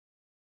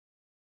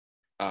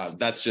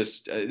 That's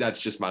just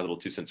my little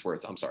 2 cents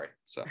worth. I'm sorry.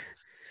 So.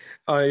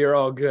 You're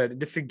all good.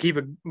 Just to keep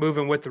it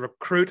moving with the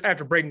recruits,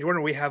 after Braden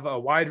Jordan, we have a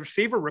wide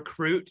receiver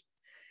recruit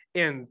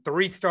in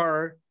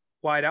 3-star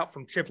wideout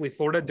from Chipley,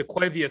 Florida,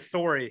 DeQuavia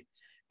Story.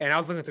 And I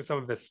was looking through some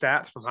of his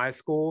stats from high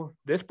school.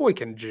 This boy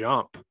can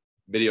jump.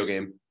 Video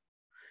game.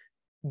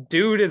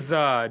 Dude is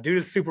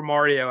Super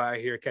Mario out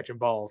here catching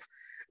balls.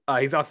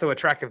 He's also a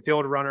track and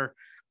field runner.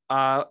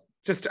 I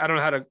don't know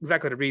how to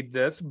exactly to read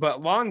this,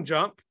 but long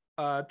jump,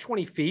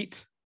 20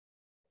 feet.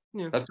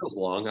 Yeah. That feels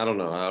long. I don't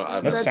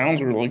know. That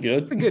sounds really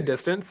good. It's a good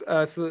distance.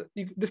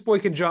 This boy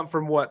can jump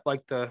from what,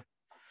 like I'm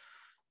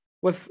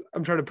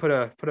trying to put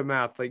a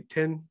math, like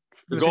 10.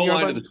 The goal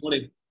line to the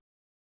 20.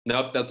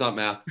 Nope, that's not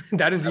math.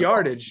 That is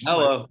yardage.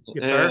 Hello.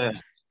 Good sir.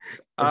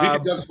 If he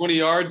could jump 20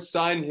 yards,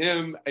 sign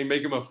him and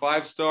make him a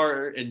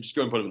 5-star and just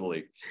go and put him in the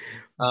league.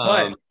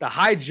 But the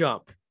high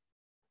jump,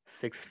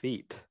 6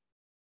 feet.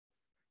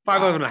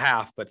 5'11" and a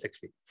half, but 6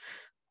 feet.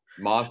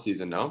 Moth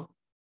season, no?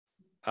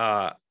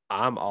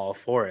 I'm all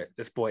for it.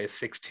 This boy is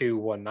 6'2",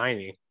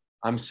 190.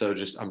 I'm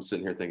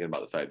sitting here thinking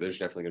about the fact there's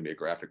definitely going to be a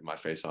graphic in my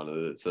face on it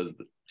that says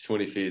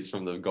 20 feet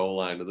from the goal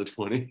line to the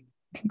 20.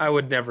 I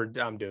would never.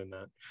 I'm doing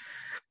that.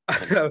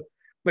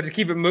 But to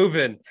keep it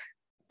moving,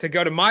 to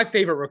go to my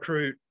favorite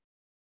recruit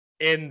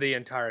in the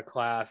entire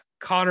class,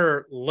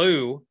 Connor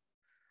Liu,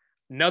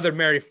 another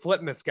Mary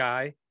Flipmas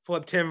guy,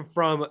 flipped him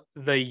from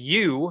the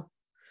U,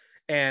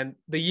 and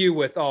the U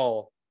with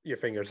all your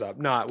fingers up,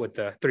 not with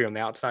the 3 on the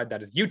outside.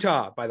 That is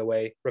Utah, by the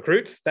way.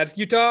 Recruits, that's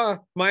Utah,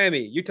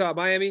 Miami.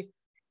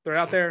 They're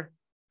out there.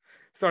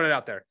 Started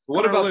out there.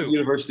 What Connor about Liu. the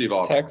University of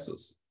Auburn?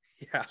 Texas.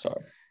 Yeah.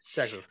 Sorry.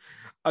 Texas.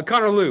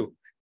 Connor Liu,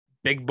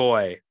 big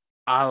boy.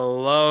 I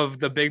love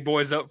the big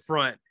boys up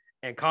front.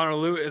 And Connor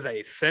Liu is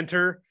a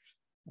center.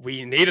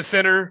 We need a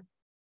center.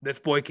 This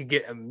boy could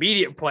get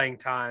immediate playing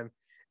time.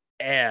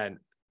 And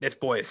this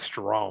boy is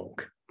strong.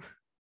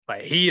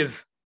 Like, he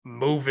is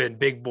moving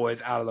big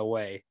boys out of the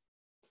way.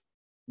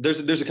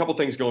 There's a couple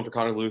things going for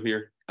Connor Liu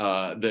here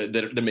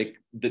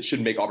that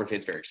should make Auburn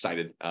fans very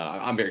excited.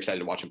 I'm very excited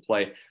to watch him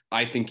play.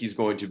 I think he's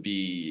going to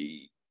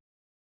be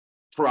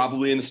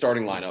probably in the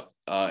starting lineup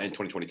in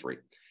 2023.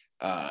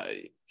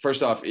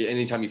 First off,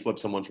 anytime you flip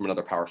someone from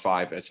another Power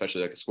 5,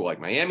 especially like a school like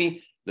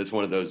Miami, that's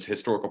one of those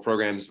historical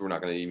programs. We're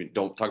not going to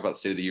don't talk about the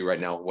state of the U right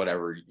now,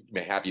 whatever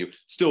may have you.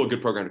 Still a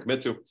good program to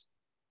commit to.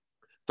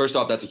 First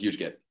off, that's a huge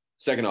get.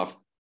 Second off,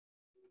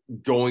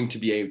 going to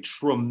be a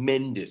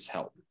tremendous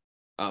help.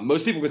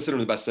 Most people consider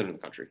him the best center in the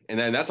country, and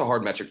then that's a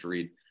hard metric to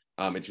read.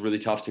 It's really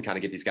tough to kind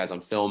of get these guys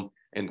on film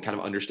and kind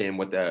of understand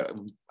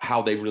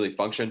how they really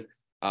function.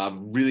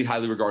 Really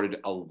highly regarded.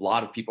 A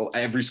lot of people,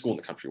 every school in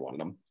the country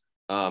wanted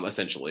them,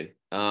 essentially.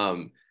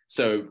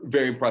 So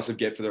very impressive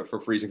get for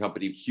Freeze and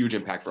company. Huge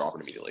impact for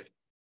Auburn immediately.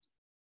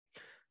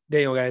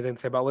 Daniel, got anything to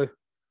say about Liu?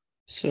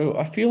 So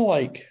I feel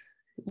like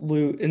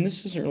Liu, and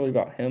this isn't really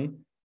about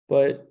him,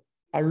 but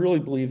I really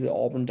believe that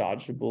Auburn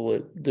dodged a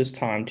bullet this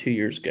time 2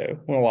 years ago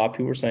when a lot of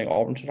people were saying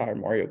Auburn should hire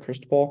Mario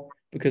Cristobal,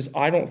 because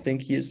I don't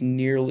think he is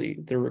nearly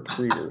the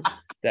recruiter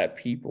that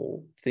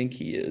people think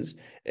he is.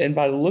 And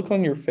by the look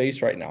on your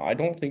face right now, I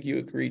don't think you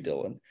agree,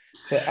 Dylan,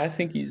 but I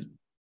think he's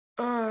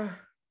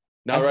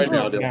not right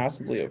now, Dylan.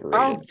 Massively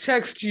overrated. I'll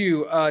text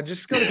you.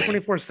 Just go to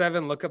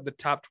 24/7, look up the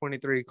top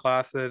 23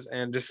 classes,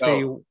 and just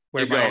see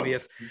where Miami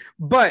is.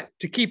 But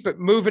to keep it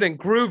moving and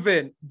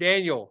grooving,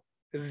 Daniel,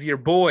 this is your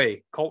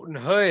boy. Colton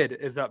Hood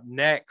is up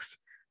next,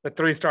 the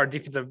 3-star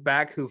defensive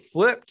back who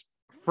flipped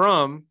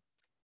from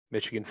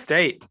Michigan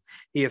State.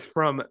 He is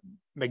from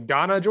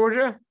McDonough,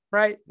 Georgia,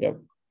 right? Yep.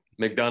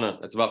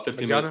 McDonough. That's about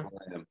 15 minutes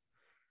behind him.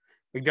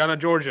 McDonough,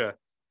 Georgia.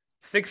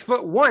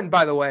 6'1",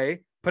 by the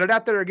way. Put it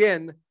out there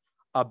again.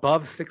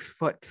 Above 6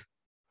 foot.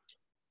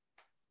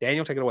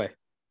 Daniel, take it away.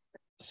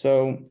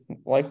 So,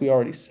 like we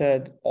already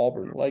said,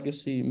 Auburn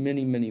legacy,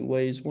 many, many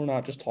ways. We're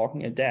not just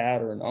talking a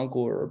dad or an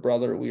uncle or a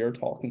brother. We are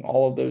talking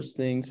all of those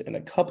things and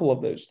a couple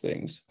of those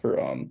things for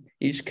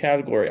each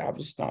category.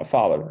 Obviously, not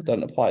father, it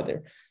doesn't apply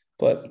there,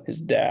 but his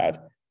dad,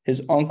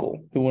 his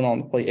uncle, who went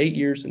on to play 8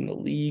 years in the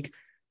league.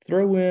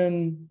 Throw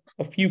in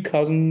a few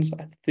cousins.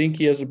 I think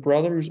he has a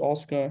brother who's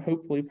also going to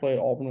hopefully play at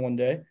Auburn one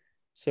day.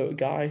 So, a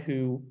guy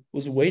who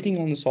was waiting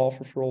on this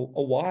offer for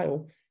a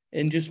while,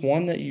 and just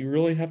one that you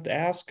really have to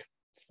ask.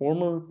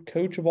 Former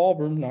coach of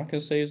Auburn, not going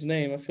to say his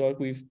name. I feel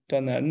like we've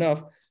done that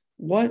enough.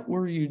 What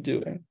were you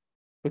doing?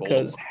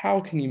 Because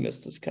how can you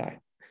miss this guy?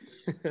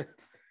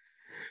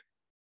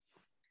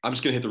 I'm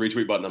just going to hit the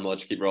retweet button. I'm going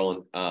to let you keep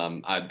rolling.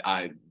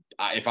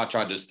 If I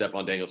tried to step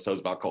on Daniel's toes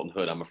about Colton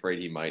Hood, I'm afraid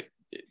he might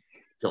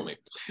kill me.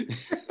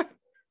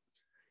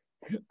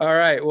 All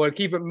right. Well,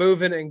 keep it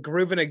moving and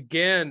grooving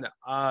again.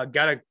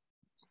 Got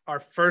our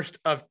first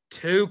of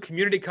 2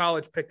 community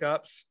college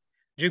pickups.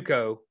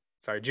 JUCO.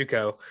 There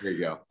you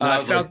go.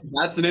 That's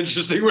an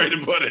interesting way to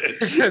put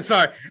it.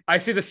 Sorry, I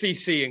see the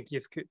CC in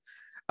case.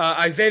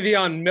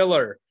 Isaiah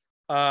Miller,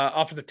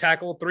 offensive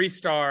tackle,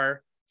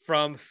 3-star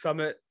from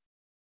Summit,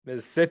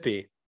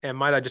 Mississippi. And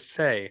might I just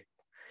say,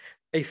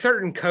 a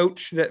certain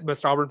coach that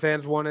most Auburn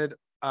fans wanted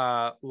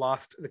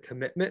lost the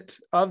commitment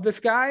of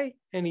this guy,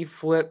 and he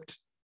flipped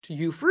to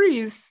Hugh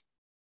Freeze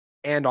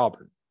and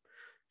Auburn.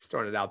 Just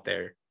throwing it out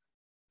there.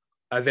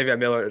 Xavier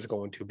Miller is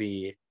going to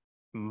be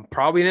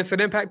probably an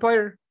instant impact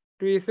player.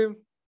 Do you assume?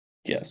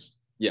 Yes.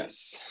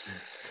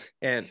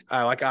 And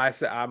like I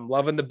said, I'm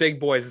loving the big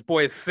boys. This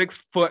boy is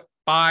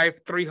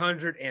 6'5",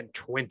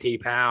 320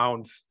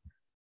 pounds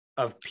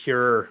of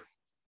pure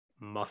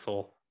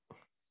muscle.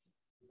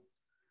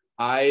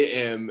 I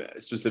am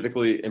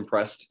specifically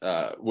impressed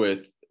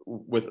with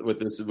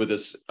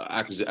this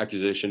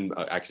acquisition.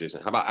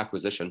 How about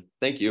acquisition?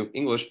 Thank you,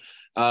 English.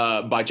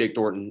 By Jake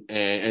Thornton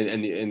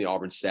and the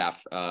Auburn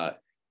staff. I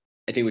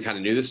think we kind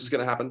of knew this was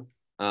going to happen.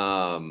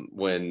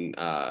 When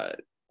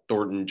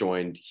Thornton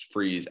joined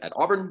Freeze at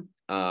Auburn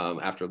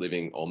after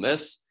leaving Ole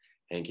Miss,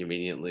 and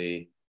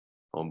conveniently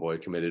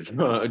homeboy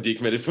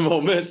decommitted from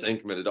Ole Miss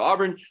and committed to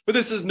Auburn. But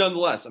this is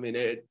nonetheless, I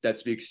mean, that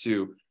speaks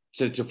to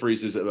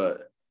Freeze's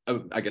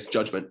I guess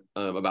judgment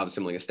about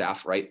assembling a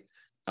staff, right?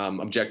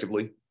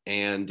 Objectively,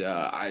 and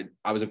I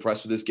was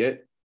impressed with this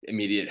get.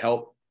 Immediate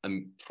help,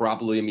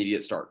 probably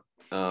immediate start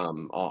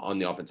on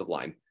the offensive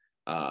line.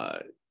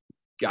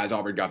 Guys,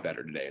 Auburn got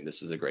better today, and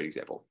this is a great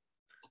example.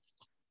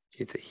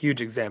 It's a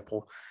huge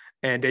example.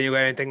 And Daniel, got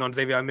anything on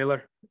Xavier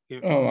Miller?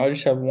 I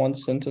just have one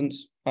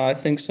sentence. I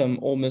think some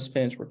Ole Miss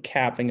fans were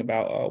capping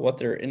about what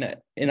their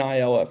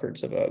NIL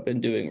efforts have been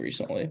doing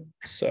recently.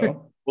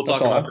 So we'll talk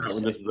about that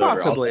when this is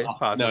possibly.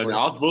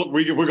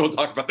 We're going to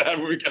talk about that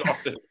when we get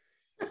off this.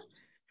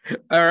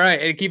 All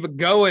right, and keep it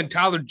going.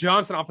 Tyler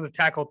Johnson, offensive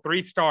tackle,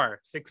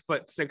 3-star,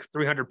 6'6",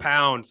 300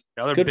 pounds.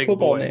 Another good big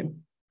football boy. name.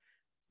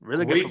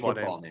 Really Great good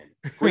football name.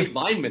 Great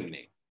lineman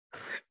name.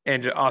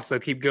 And also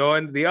keep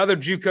going. The other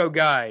JUCO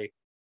guy,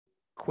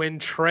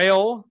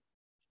 Quintrail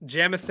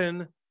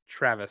Jamison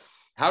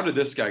Travis. How did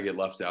this guy get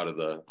left out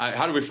of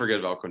how do we forget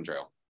about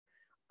Quintrail?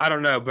 I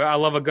don't know, but I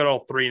love a good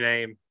old 3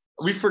 name.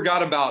 We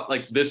forgot about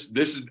this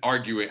is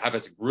arguing. I have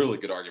a really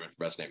good argument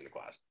for best name in the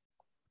class.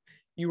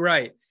 You're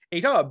right. And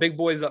you talk about big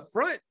boys up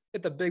front.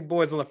 Get the big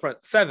boys on the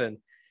front 7.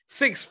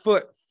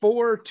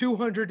 6'4",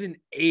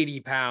 280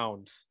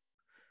 pounds.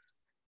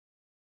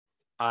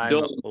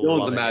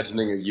 Dylan's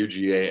imagining a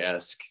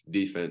UGA-esque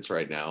defense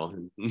right now.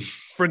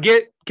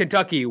 Forget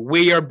Kentucky.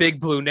 We are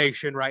Big Blue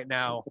Nation right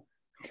now.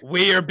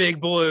 We are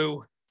Big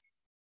Blue.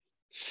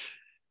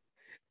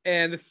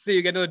 And let's see,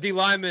 you got another D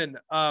lineman,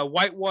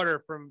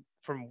 Whitewater from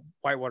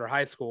Whitewater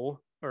High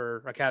School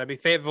or Academy,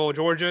 Fayetteville,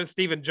 Georgia.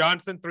 Steven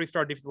Johnson,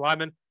 3-star defensive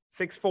lineman,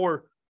 6'4",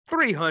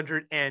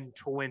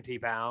 320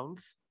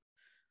 pounds.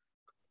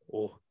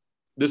 Oh.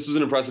 This was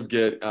an impressive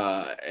get.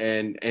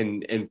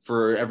 And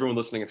for everyone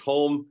listening at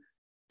home,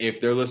 if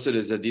they're listed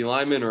as a D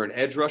lineman or an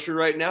edge rusher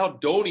right now,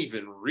 don't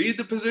even read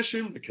the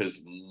position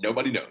because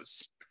nobody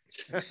knows.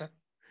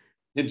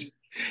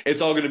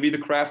 It's all going to be the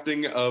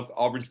crafting of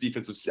Auburn's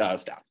defensive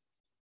staff.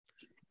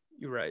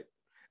 You're right.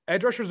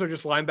 Edge rushers are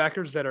just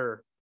linebackers that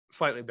are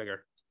slightly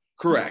bigger.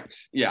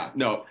 Correct. Yeah.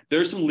 No,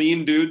 there's some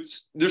lean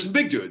dudes. There's some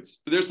big dudes,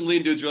 but there's some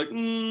lean dudes. You're like,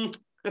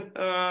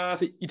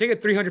 So you take a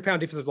 300-pound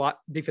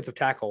defensive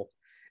tackle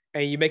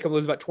and you make them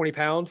lose about 20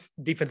 pounds,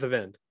 defensive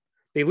end.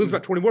 They lose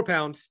about 20 more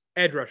pounds,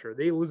 edge rusher.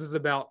 They loses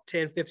about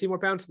 10, 15 more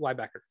pounds,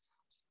 linebacker.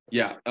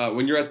 Yeah.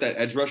 When you're at that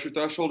edge rusher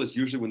threshold, it's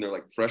usually when they're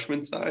like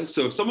freshman size.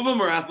 So some of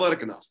them are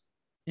athletic enough.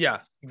 Yeah,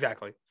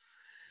 exactly.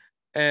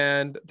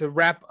 And to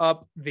wrap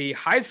up the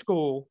high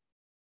school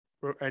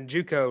and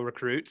JUCO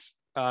recruits,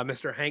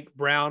 Mr. Hank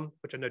Brown,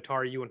 which I know,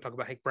 Tari, you want to talk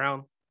about Hank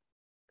Brown?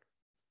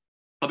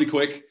 I'll be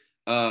quick.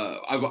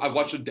 I've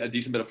watched a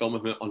decent bit of film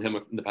on him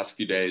in the past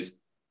few days.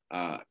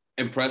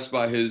 Impressed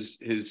by his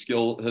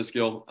skill.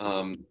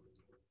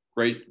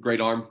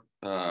 Great arm.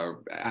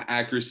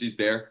 Accuracy's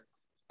there.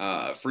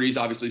 Freeze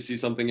obviously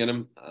sees something in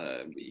him.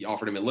 He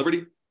offered him at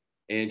Liberty.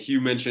 And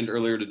Hugh mentioned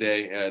earlier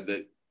today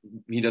that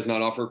he does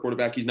not offer a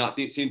quarterback he's not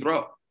seen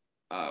throw,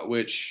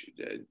 which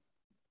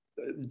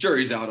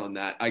jury's out on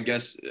that. I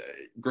guess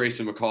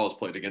Grayson McCall has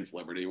played against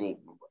Liberty. Well,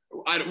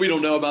 we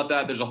don't know about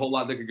that. There's a whole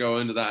lot that could go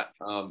into that.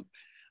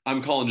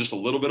 I'm calling just a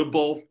little bit of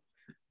bull.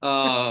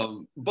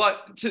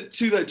 But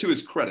to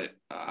his credit,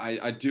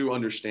 I do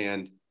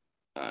understand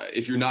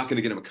if you're not going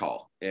to get him a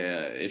call,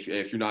 if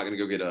you're not going to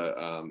go get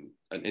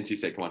an NC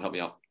State, come on, help me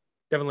out.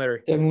 Devin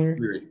Leary.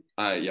 Leary.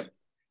 Yep.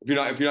 If you're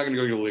not going to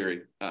go get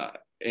Leary,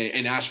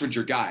 and Ashford's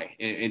your guy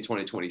in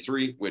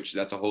 2023, which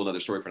that's a whole other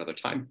story for another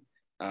time.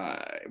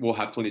 We'll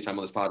have plenty of time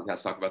on this podcast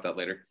to talk about that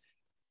later.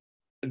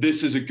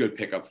 This is a good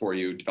pickup for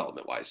you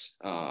development wise.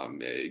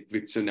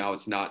 So now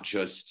it's not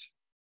just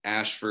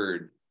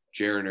Ashford,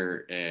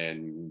 Jarner,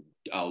 and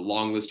a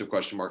long list of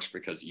question marks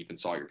because you even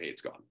saw your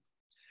paid's gone.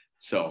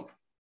 So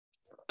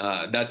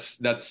that's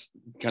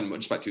kind of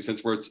just my 2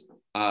 cents worth.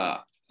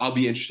 I'll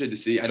be interested to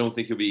see. I don't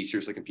think he'll be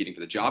seriously competing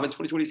for the job in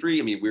 2023.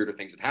 I mean, weirder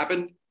things have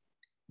happened,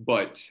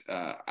 but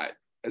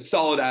a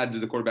solid add to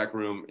the quarterback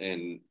room,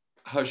 and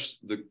hush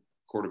the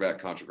quarterback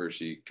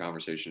controversy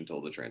conversation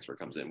until the transfer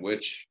comes in,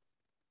 which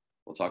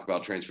we'll talk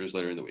about transfers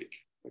later in the week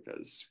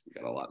because we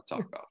got a lot to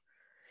talk about.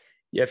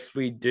 Yes,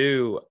 we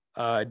do.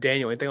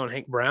 Daniel, anything on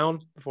Hank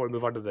Brown before we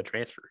move on to the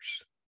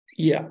transfers?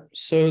 Yeah.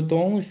 So the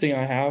only thing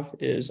I have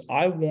is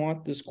I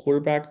want this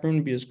quarterback room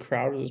to be as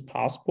crowded as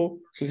possible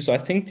because I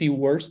think the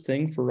worst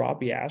thing for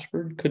Robbie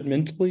Ashford could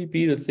mentally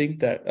be to think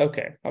that,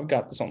 okay, I've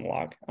got this on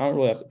lock. I don't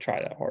really have to try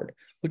that hard,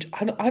 which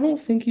I don't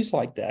think he's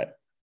like that.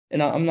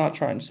 And I'm not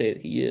trying to say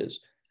that he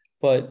is,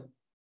 but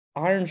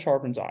iron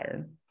sharpens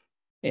iron,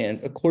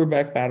 and a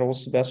quarterback battle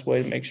is the best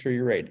way to make sure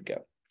you're ready to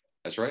go.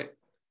 That's right.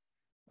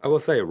 I will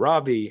say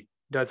Robbie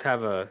does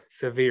have a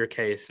severe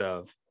case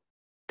of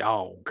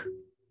dog.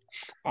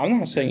 I'm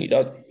not saying he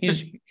does.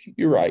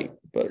 You're right,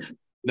 but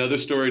Another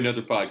story,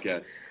 another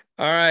podcast.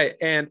 All right,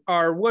 and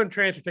our one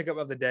transfer pickup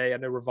of the day, I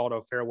know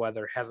Rivaldo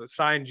Fairweather hasn't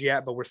signed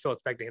yet, but we're still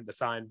expecting him to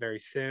sign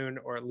very soon,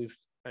 or at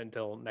least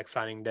until next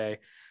signing day.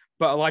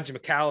 But Elijah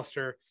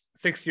McAllister,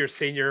 6-year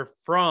senior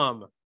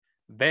from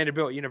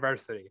Vanderbilt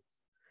University.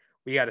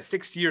 We got a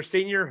 6-year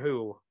senior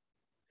who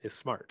is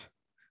smart.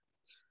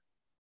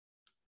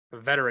 A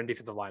veteran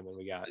defensive lineman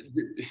we got.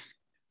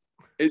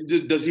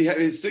 Does he have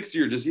his 6th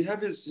year? Does he have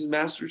his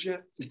master's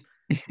yet?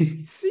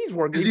 He's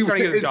working. He's trying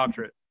to get his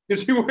doctorate.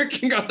 Is he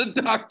working on a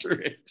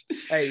doctorate?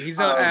 Hey, he's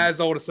not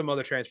as old as some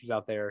other transfers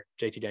out there,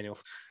 JT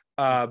Daniels.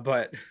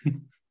 But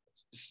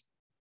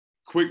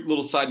quick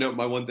little side note,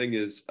 my one thing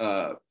is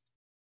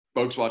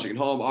folks watching at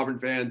home, Auburn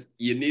fans,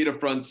 you need a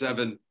front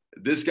seven.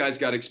 This guy's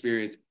got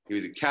experience. He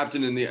was a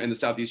captain in the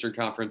Southeastern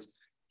Conference.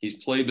 He's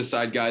played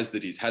beside guys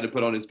that he's had to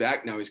put on his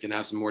back. Now he's going to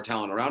have some more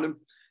talent around him.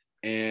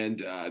 And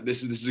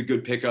this is a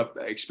good pickup,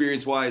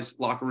 experience-wise,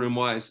 locker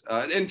room-wise,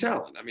 and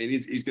talent. I mean,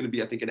 he's going to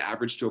be, I think, an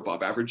average to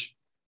above average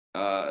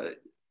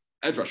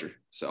edge rusher.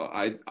 So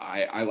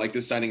I like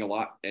this signing a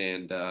lot,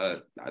 and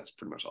that's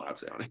pretty much all I have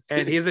to say on it.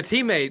 And he's a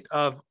teammate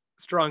of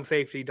strong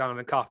safety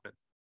Donovan Kaufman.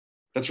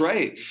 That's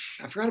right.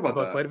 I forgot about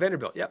Both that. played at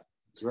Vanderbilt. Yep.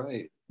 That's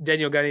right.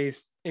 Daniel, got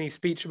any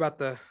speech about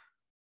the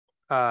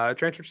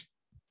transfers?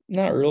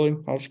 not really.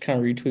 I'll just kind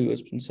of retweet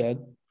what's been said.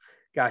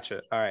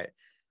 Gotcha. All right.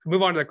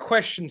 Move on to the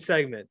question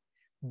segment.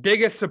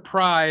 Biggest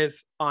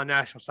surprise on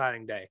National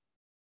Signing Day?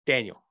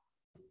 Daniel.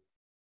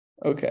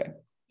 Okay.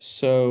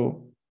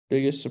 So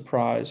biggest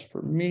surprise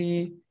for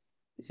me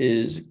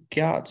is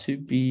got to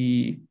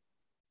be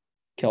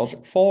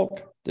Keldrick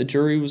Falk. The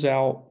jury was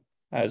out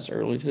as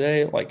early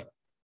today.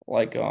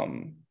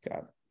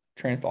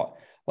 Train of thought.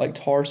 Like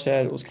Tar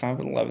said, it was kind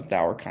of an 11th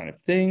hour kind of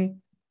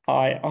thing.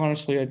 I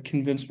honestly had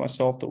convinced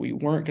myself that we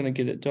weren't going to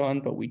get it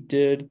done, but we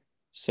did.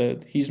 So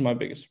he's my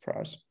biggest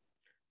surprise.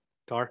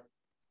 Tar?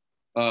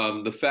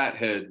 The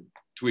fathead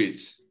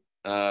tweets.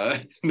 No,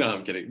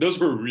 I'm kidding. Those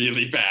were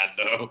really bad,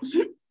 though.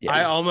 Yeah.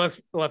 I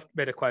almost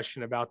made a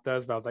question about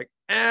those, but I was like,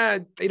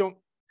 they don't.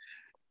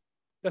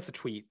 That's a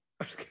tweet.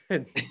 I'm just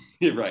kidding.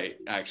 You're right,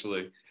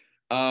 actually.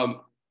 I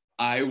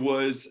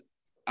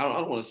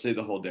don't want to say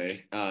the whole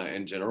day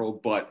in general,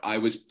 but I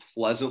was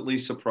pleasantly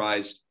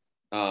surprised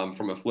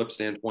from a flip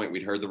standpoint.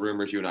 We'd heard the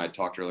rumors. You and I had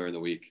talked earlier in the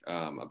week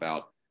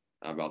about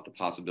the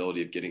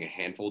possibility of getting a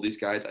handful of these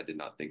guys. I did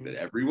not think that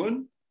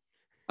everyone.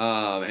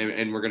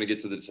 And we're going to get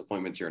to the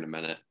disappointments here in a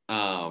minute.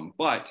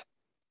 But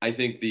I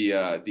think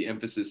the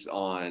emphasis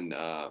on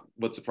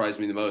what surprised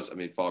me the most. I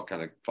mean, Falk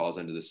kind of falls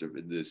into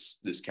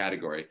this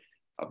category,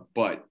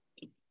 but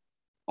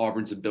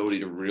Auburn's ability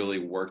to really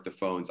work the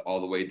phones all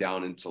the way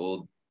down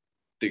until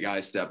the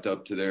guys stepped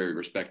up to their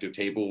respective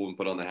table and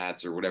put on the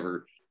hats or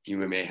whatever you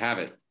may have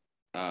it.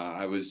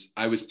 I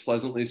was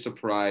pleasantly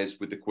surprised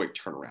with the quick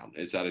turnaround.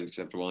 Is that an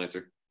acceptable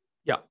answer?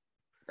 Yeah.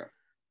 Okay.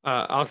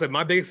 I'll say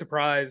my biggest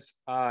surprise,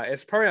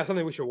 it's probably not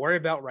something we should worry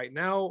about right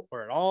now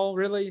or at all,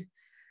 really.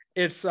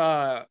 It's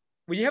when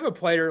you have a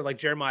player like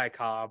Jeremiah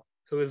Cobb,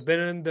 who has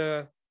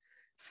been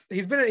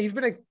he's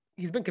been a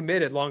he's been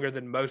committed longer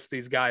than most of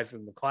these guys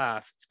in the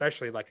class,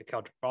 especially like a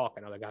Keldrick Falk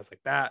and other guys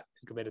like that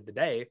who committed the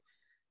day.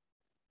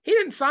 He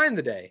didn't sign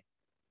the day.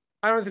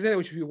 I don't know if there's anything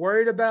we should be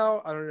worried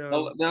about. I don't know.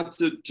 Well, now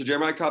to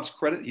Jeremiah Cobb's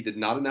credit, he did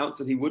not announce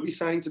that he would be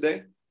signing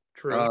today.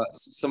 True.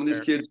 Some of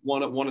these kids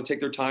want to take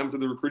their time through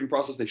the recruiting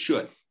process. They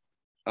should.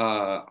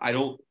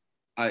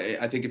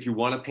 I think if you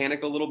want to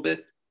panic a little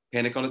bit,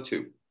 panic on a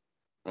 2.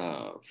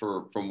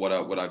 From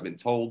what I've been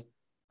told,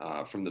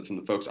 from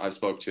the folks I've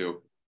spoke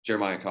to,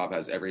 Jeremiah Cobb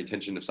has every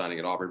intention of signing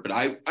at Auburn. But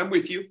I'm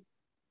with you.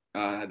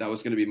 That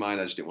was going to be mine.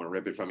 I just didn't want to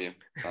rip it from you.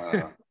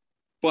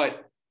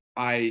 But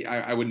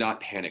I would not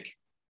panic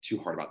too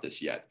hard about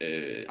this yet.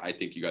 I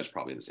think you guys are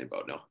probably in the same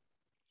boat now.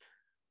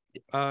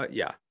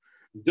 Yeah.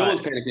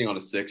 Dylan's panicking on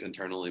a 6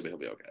 internally, but he'll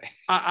be okay.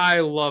 I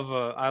love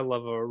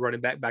a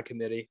running back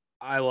committee.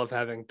 I love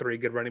having 3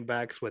 good running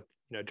backs with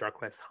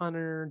Jarquez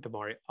Hunter,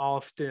 Damari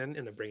Alston,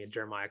 and then bringing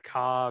Jeremiah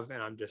Cobb,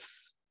 and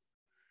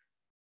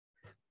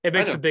it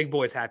makes the big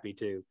boys happy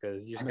too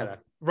because you just gotta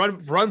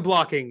run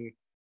blocking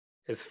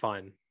is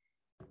fun,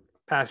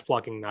 pass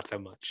blocking not so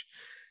much.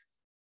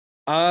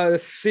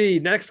 Let's see.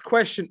 Next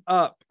question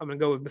up. I'm gonna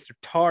go with Mr.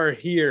 Tar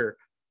here.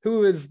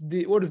 What is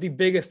the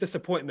biggest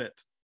disappointment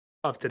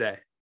of today?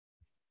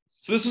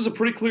 So this was a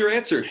pretty clear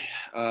answer.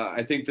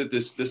 I think that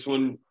this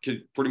one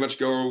could pretty much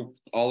go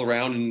all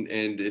around.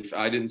 And if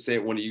I didn't say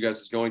it, one of you guys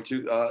is going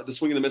to. The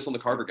swing and the miss on the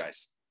Carter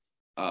guys.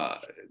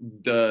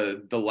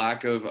 The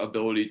lack of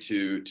ability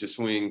to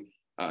swing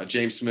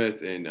James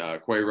Smith and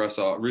Quay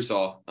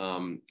Russaw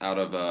out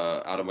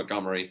of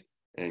Montgomery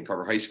and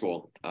Carver High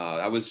School.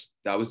 That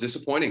was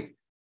disappointing.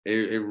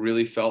 It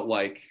really felt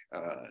like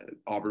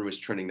Auburn was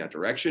trending that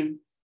direction.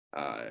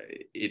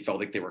 It felt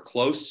like they were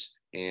close,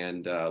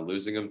 and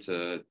losing them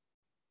to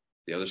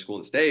the other school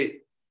in the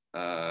state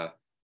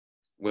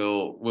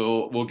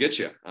will get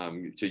you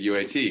to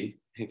UAT,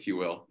 if you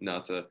will,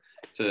 not to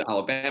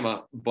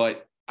Alabama.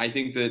 But I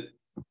think that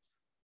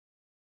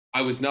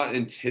I was not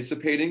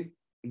anticipating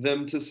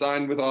them to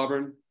sign with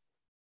Auburn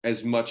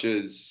as much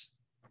as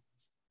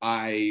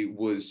I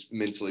was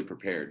mentally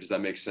prepared. Does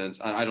that make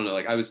sense? I don't know.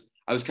 Like I was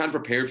kind of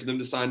prepared for them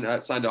to sign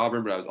to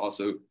Auburn, but I was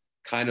also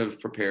kind of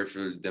prepared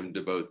for them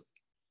to both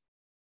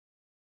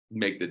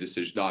make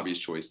the obvious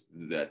choice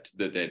that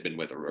they had been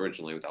with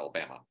originally with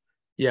Alabama.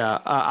 Yeah,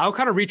 I'll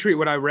kind of retweet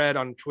what I read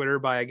on Twitter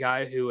by a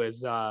guy who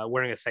is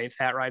wearing a Saints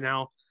hat right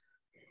now.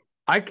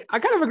 I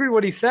kind of agree with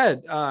what he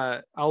said.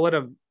 I'll let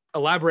him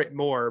elaborate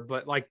more,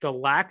 but like the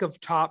lack of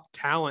top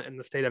talent in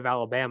the state of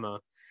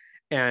Alabama,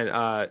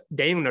 and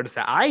Daniel noticed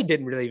that. I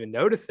didn't really even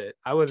notice it.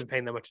 I wasn't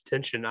paying that much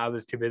attention. I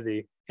was too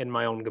busy in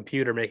my own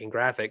computer making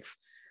graphics.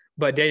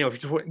 But Daniel,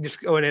 if you just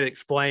go ahead and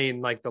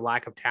explain like the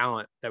lack of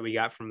talent that we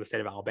got from the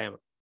state of Alabama.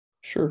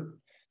 Sure.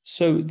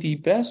 So the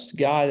best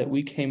guy that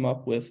we came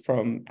up with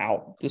from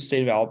out the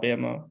state of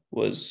Alabama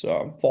was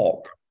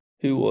Falk,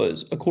 who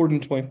was, according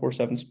to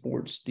 24/7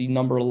 Sports, the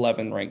number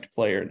 11 ranked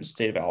player in the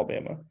state of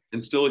Alabama.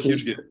 And still a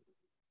huge get.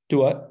 Do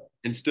what?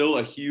 And still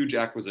a huge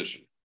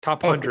acquisition.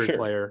 Top 100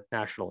 player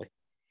nationally.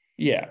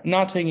 Yeah,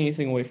 not taking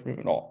anything away from him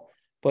at all.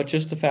 But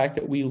just the fact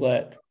that we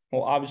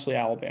obviously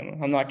Alabama.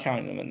 I'm not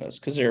counting them in this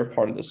because they're a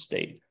part of the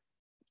state.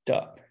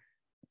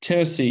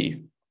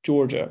 Tennessee,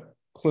 Georgia,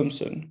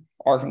 Clemson,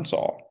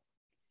 Arkansas,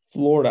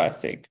 Florida, I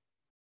think.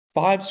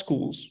 5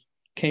 schools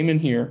came in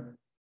here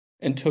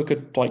and took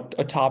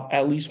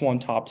at least one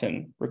top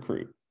 10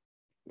 recruit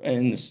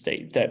in the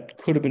state that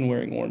could have been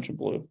wearing orange and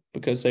blue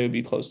because they would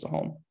be close to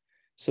home.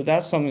 So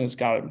that's something that's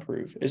got to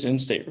improve is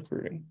in-state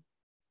recruiting.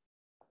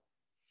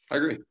 I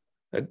agree.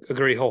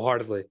 Agree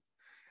wholeheartedly.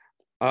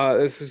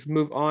 Let's just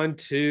move on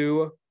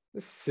to,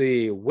 let's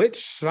see, which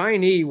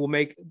signee will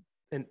make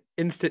an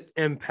instant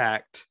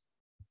impact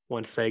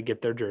once they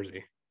get their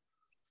jersey?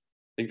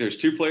 I think there's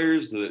 2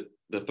 players that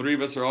the 3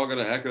 of us are all going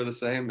to echo the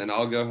same, and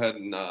I'll go ahead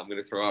and I'm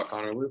going to throw out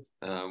Connor Lew.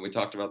 We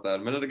talked about that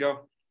a minute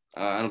ago.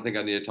 I don't think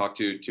I need to talk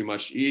too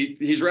much.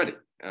 He's ready.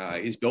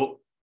 He's built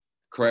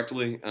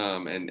correctly,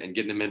 and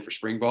getting him in for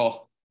spring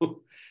ball.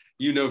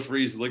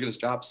 Freeze, look at his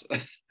chops.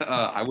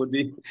 I would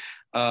be.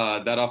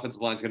 That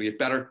offensive line is going to get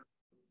better,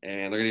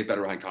 and they're going to get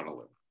better behind Connor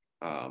Lew.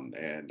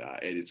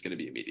 It's going to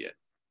be immediate.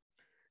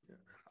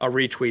 I'll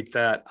retweet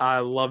that. I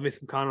love me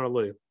some Connor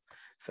Lew.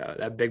 So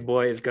that big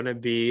boy is going to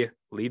be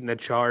leading the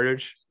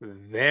charge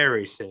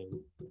very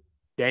soon.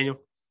 Daniel?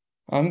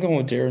 I'm going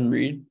with Darren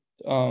Reed.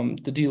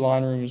 The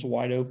D-line room is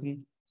wide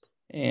open,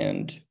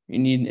 and you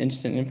need an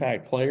instant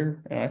impact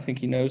player, and I think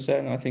he knows that,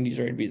 and I think he's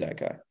ready to be that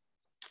guy.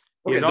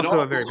 He's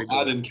also a very big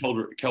boy. In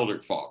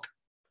Keldrick Falk.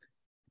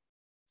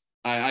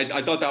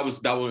 I thought that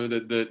one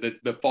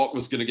that Falk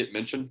was going to get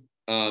mentioned.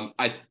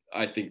 I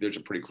think there's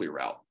a pretty clear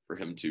route for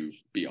him to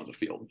be on the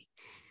field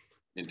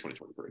in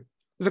 2023.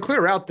 There's a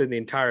clear route that the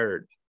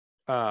entire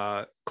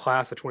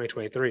class of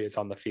 2023 is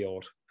on the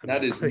field.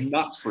 That is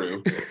not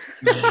true.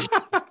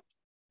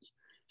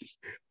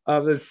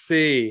 Let's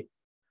see.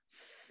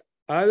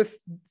 This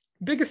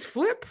biggest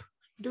flip?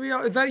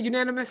 Is that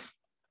unanimous?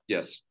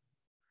 Yes.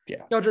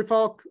 Yeah. Keldrick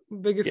Falk,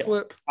 biggest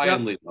flip. I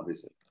am lead,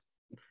 obviously.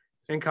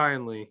 And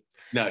kindly.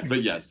 No,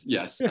 but yes.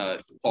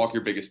 Falk,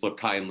 your biggest flip,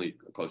 kindly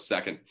a close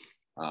second.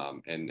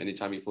 And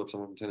anytime you flip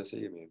someone from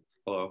Tennessee, I mean,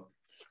 hello.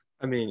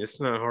 I mean, it's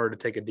not hard to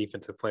take a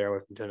defensive player away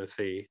from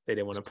Tennessee. They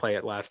didn't want to play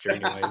it last year,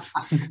 anyways.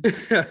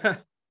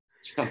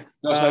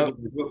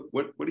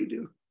 What do you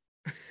do?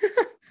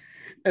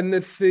 And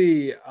let's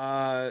see.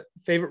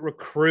 Favorite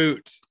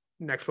recruit.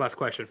 Last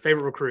question.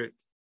 Favorite recruit.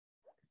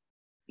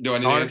 Do I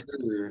need to answer?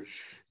 Or?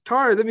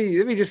 Tar, let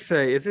me just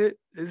say,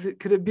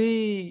 could it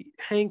be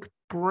Hank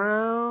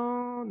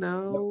Brown?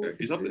 No.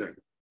 He's up there.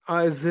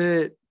 Is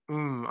it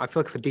I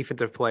feel like it's a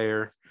defensive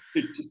player.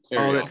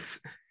 Guy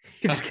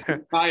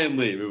and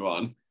Lee, move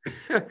on.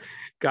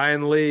 Guy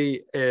and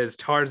Lee is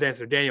Tar's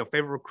answer. Daniel,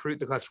 favorite recruit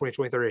the class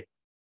 2023.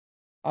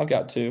 I've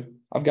got two.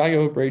 I've got to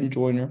go with Braden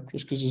Joyner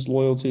just because his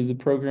loyalty to the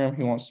program.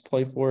 He wants to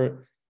play for it.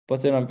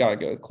 But then I've got to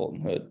go with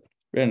Colton Hood.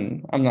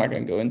 And I'm not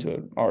going to go into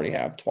it. I already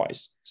have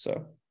twice.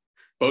 So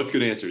both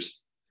good answers.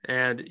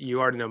 And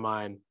you already know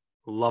mine.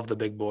 Love the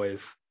big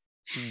boys.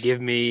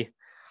 Give me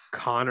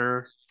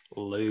Connor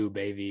Lou,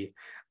 baby.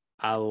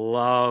 I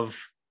love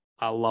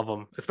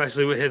him,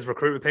 especially with his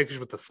recruitment pictures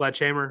with the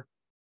sledgehammer.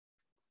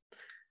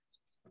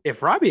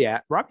 If Robbie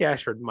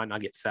Ashford might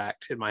not get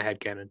sacked in my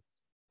headcanon,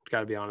 got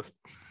to be honest.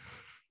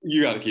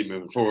 You got to keep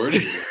moving forward.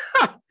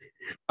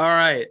 All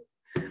right.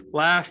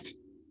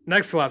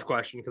 Next to last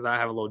question, because I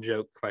have a little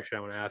joke question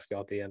I want to ask you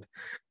all at the end.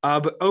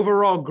 But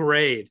overall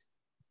grade.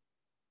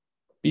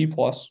 B+.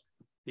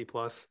 B+.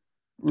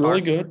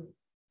 Really good.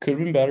 Could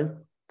have been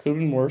better. Could have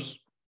been worse.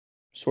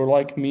 Sort of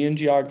like me in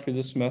geography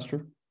this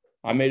semester.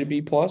 I made a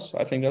B+.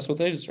 I think that's what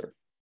they deserve.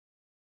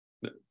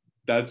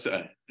 That's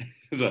a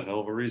hell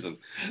of a reason.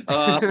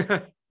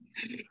 A-.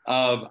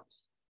 I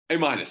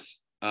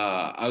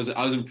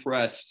was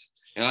impressed,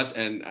 and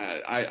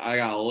I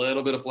got a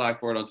little bit of flack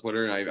for it on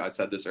Twitter, and I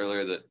said this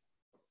earlier that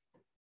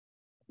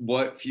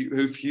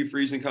who Hugh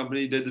Freeze and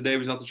company did today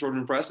was nothing short of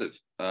impressive.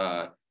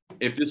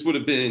 If this would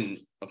have been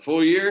a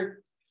full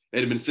year,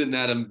 they'd have been sitting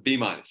at a B-.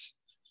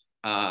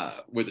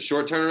 With a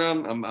short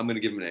turnaround, I'm going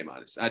to give him an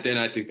A-. And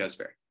I think that's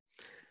fair.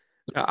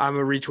 I'm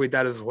going to retweet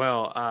that as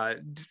well.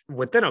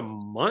 Within a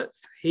month,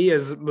 he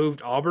has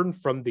moved Auburn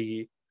from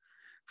the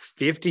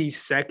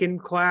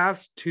 52nd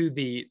class to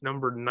the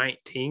number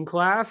 19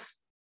 class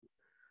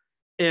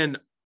in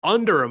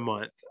under a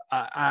month.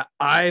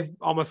 I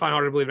almost find it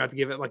hard to believe not to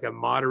give it like a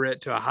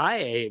moderate to a high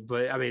A,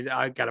 but I mean,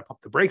 I got to pump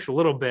the brakes a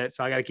little bit,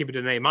 so I got to keep it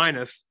an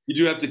A-. You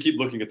do have to keep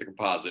looking at the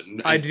composite.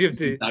 I do have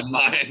to. Not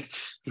mind.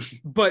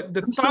 But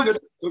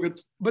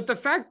the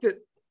fact that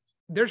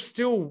there's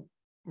still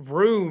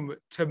room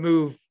to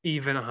move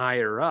even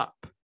higher up.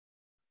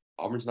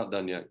 Auburn's not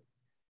done yet.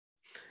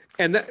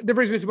 And that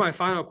brings me to my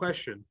final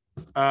question.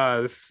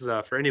 This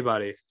is for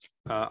anybody.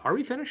 Are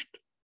we finished?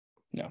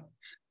 No.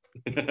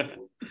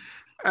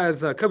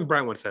 As Kobe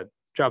Bryant once said,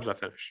 job's not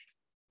finished.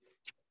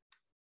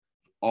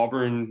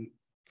 Auburn.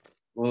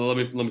 Well, let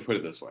me put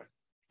it this way.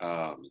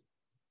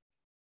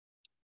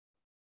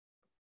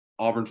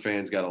 Auburn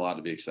fans got a lot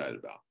to be excited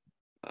about.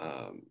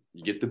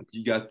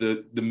 You got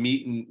the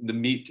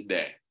meat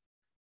today.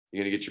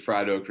 You're gonna get your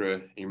fried okra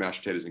and your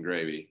mashed potatoes and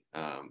gravy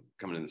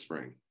coming in the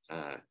spring.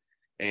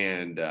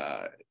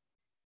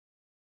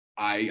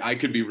 I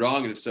could be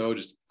wrong, and if so,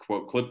 just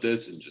clip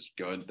this and just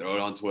go and throw it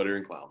on Twitter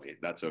and clown me.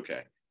 That's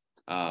okay.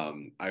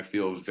 I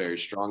feel very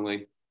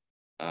strongly.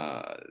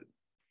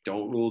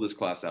 Don't rule this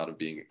class out of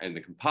being in the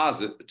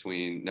composite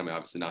between, I mean,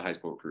 obviously not high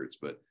school recruits,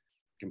 but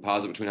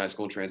composite between high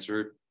school and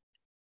transfer.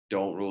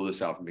 Don't rule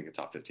this out from being a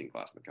top 15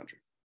 class in the country.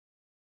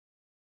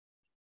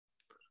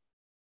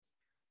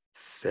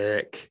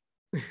 Sick.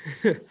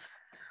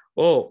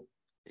 Well,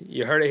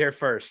 you heard it here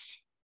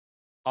first.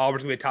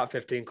 Auburn's gonna be a top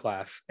 15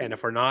 class, and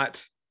if we're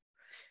not,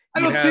 I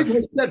don't think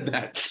I said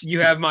that. You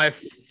have my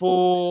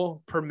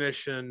full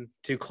permission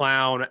to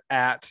clown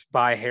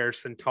by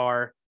Harrison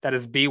Tar. That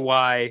is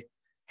BY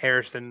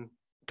Harrison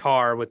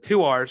Tar with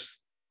 2 R's.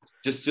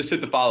 Just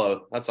hit the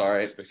follow. That's all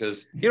right,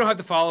 because you don't have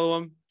to follow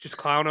him. Just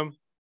clown him.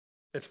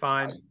 It's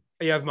fine.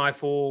 You have my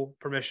full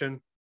permission.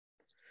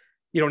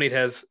 You don't need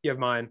his. You have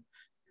mine.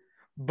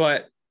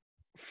 But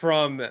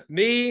from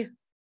me,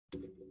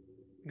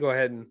 go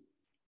ahead and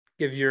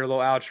give your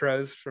little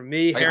outros. From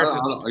me, Harrison.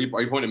 Are you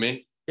pointing at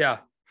me? Yeah.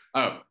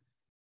 Oh,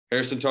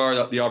 Harrison Tar,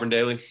 the Auburn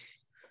Daily.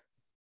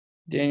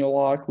 Daniel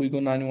Locke,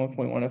 Weagle 91.1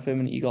 FM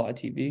and Eagle Eye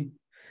TV.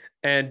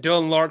 And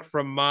Dylan Lark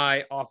from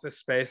my office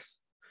space.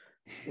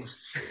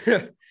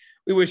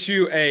 We wish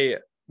you a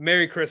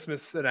Merry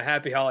Christmas and a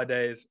Happy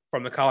Holidays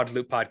from the College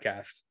Loop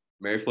Podcast.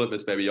 Merry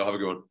Flipmas, baby. Y'all have a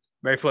good one.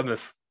 Merry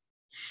Flipmas.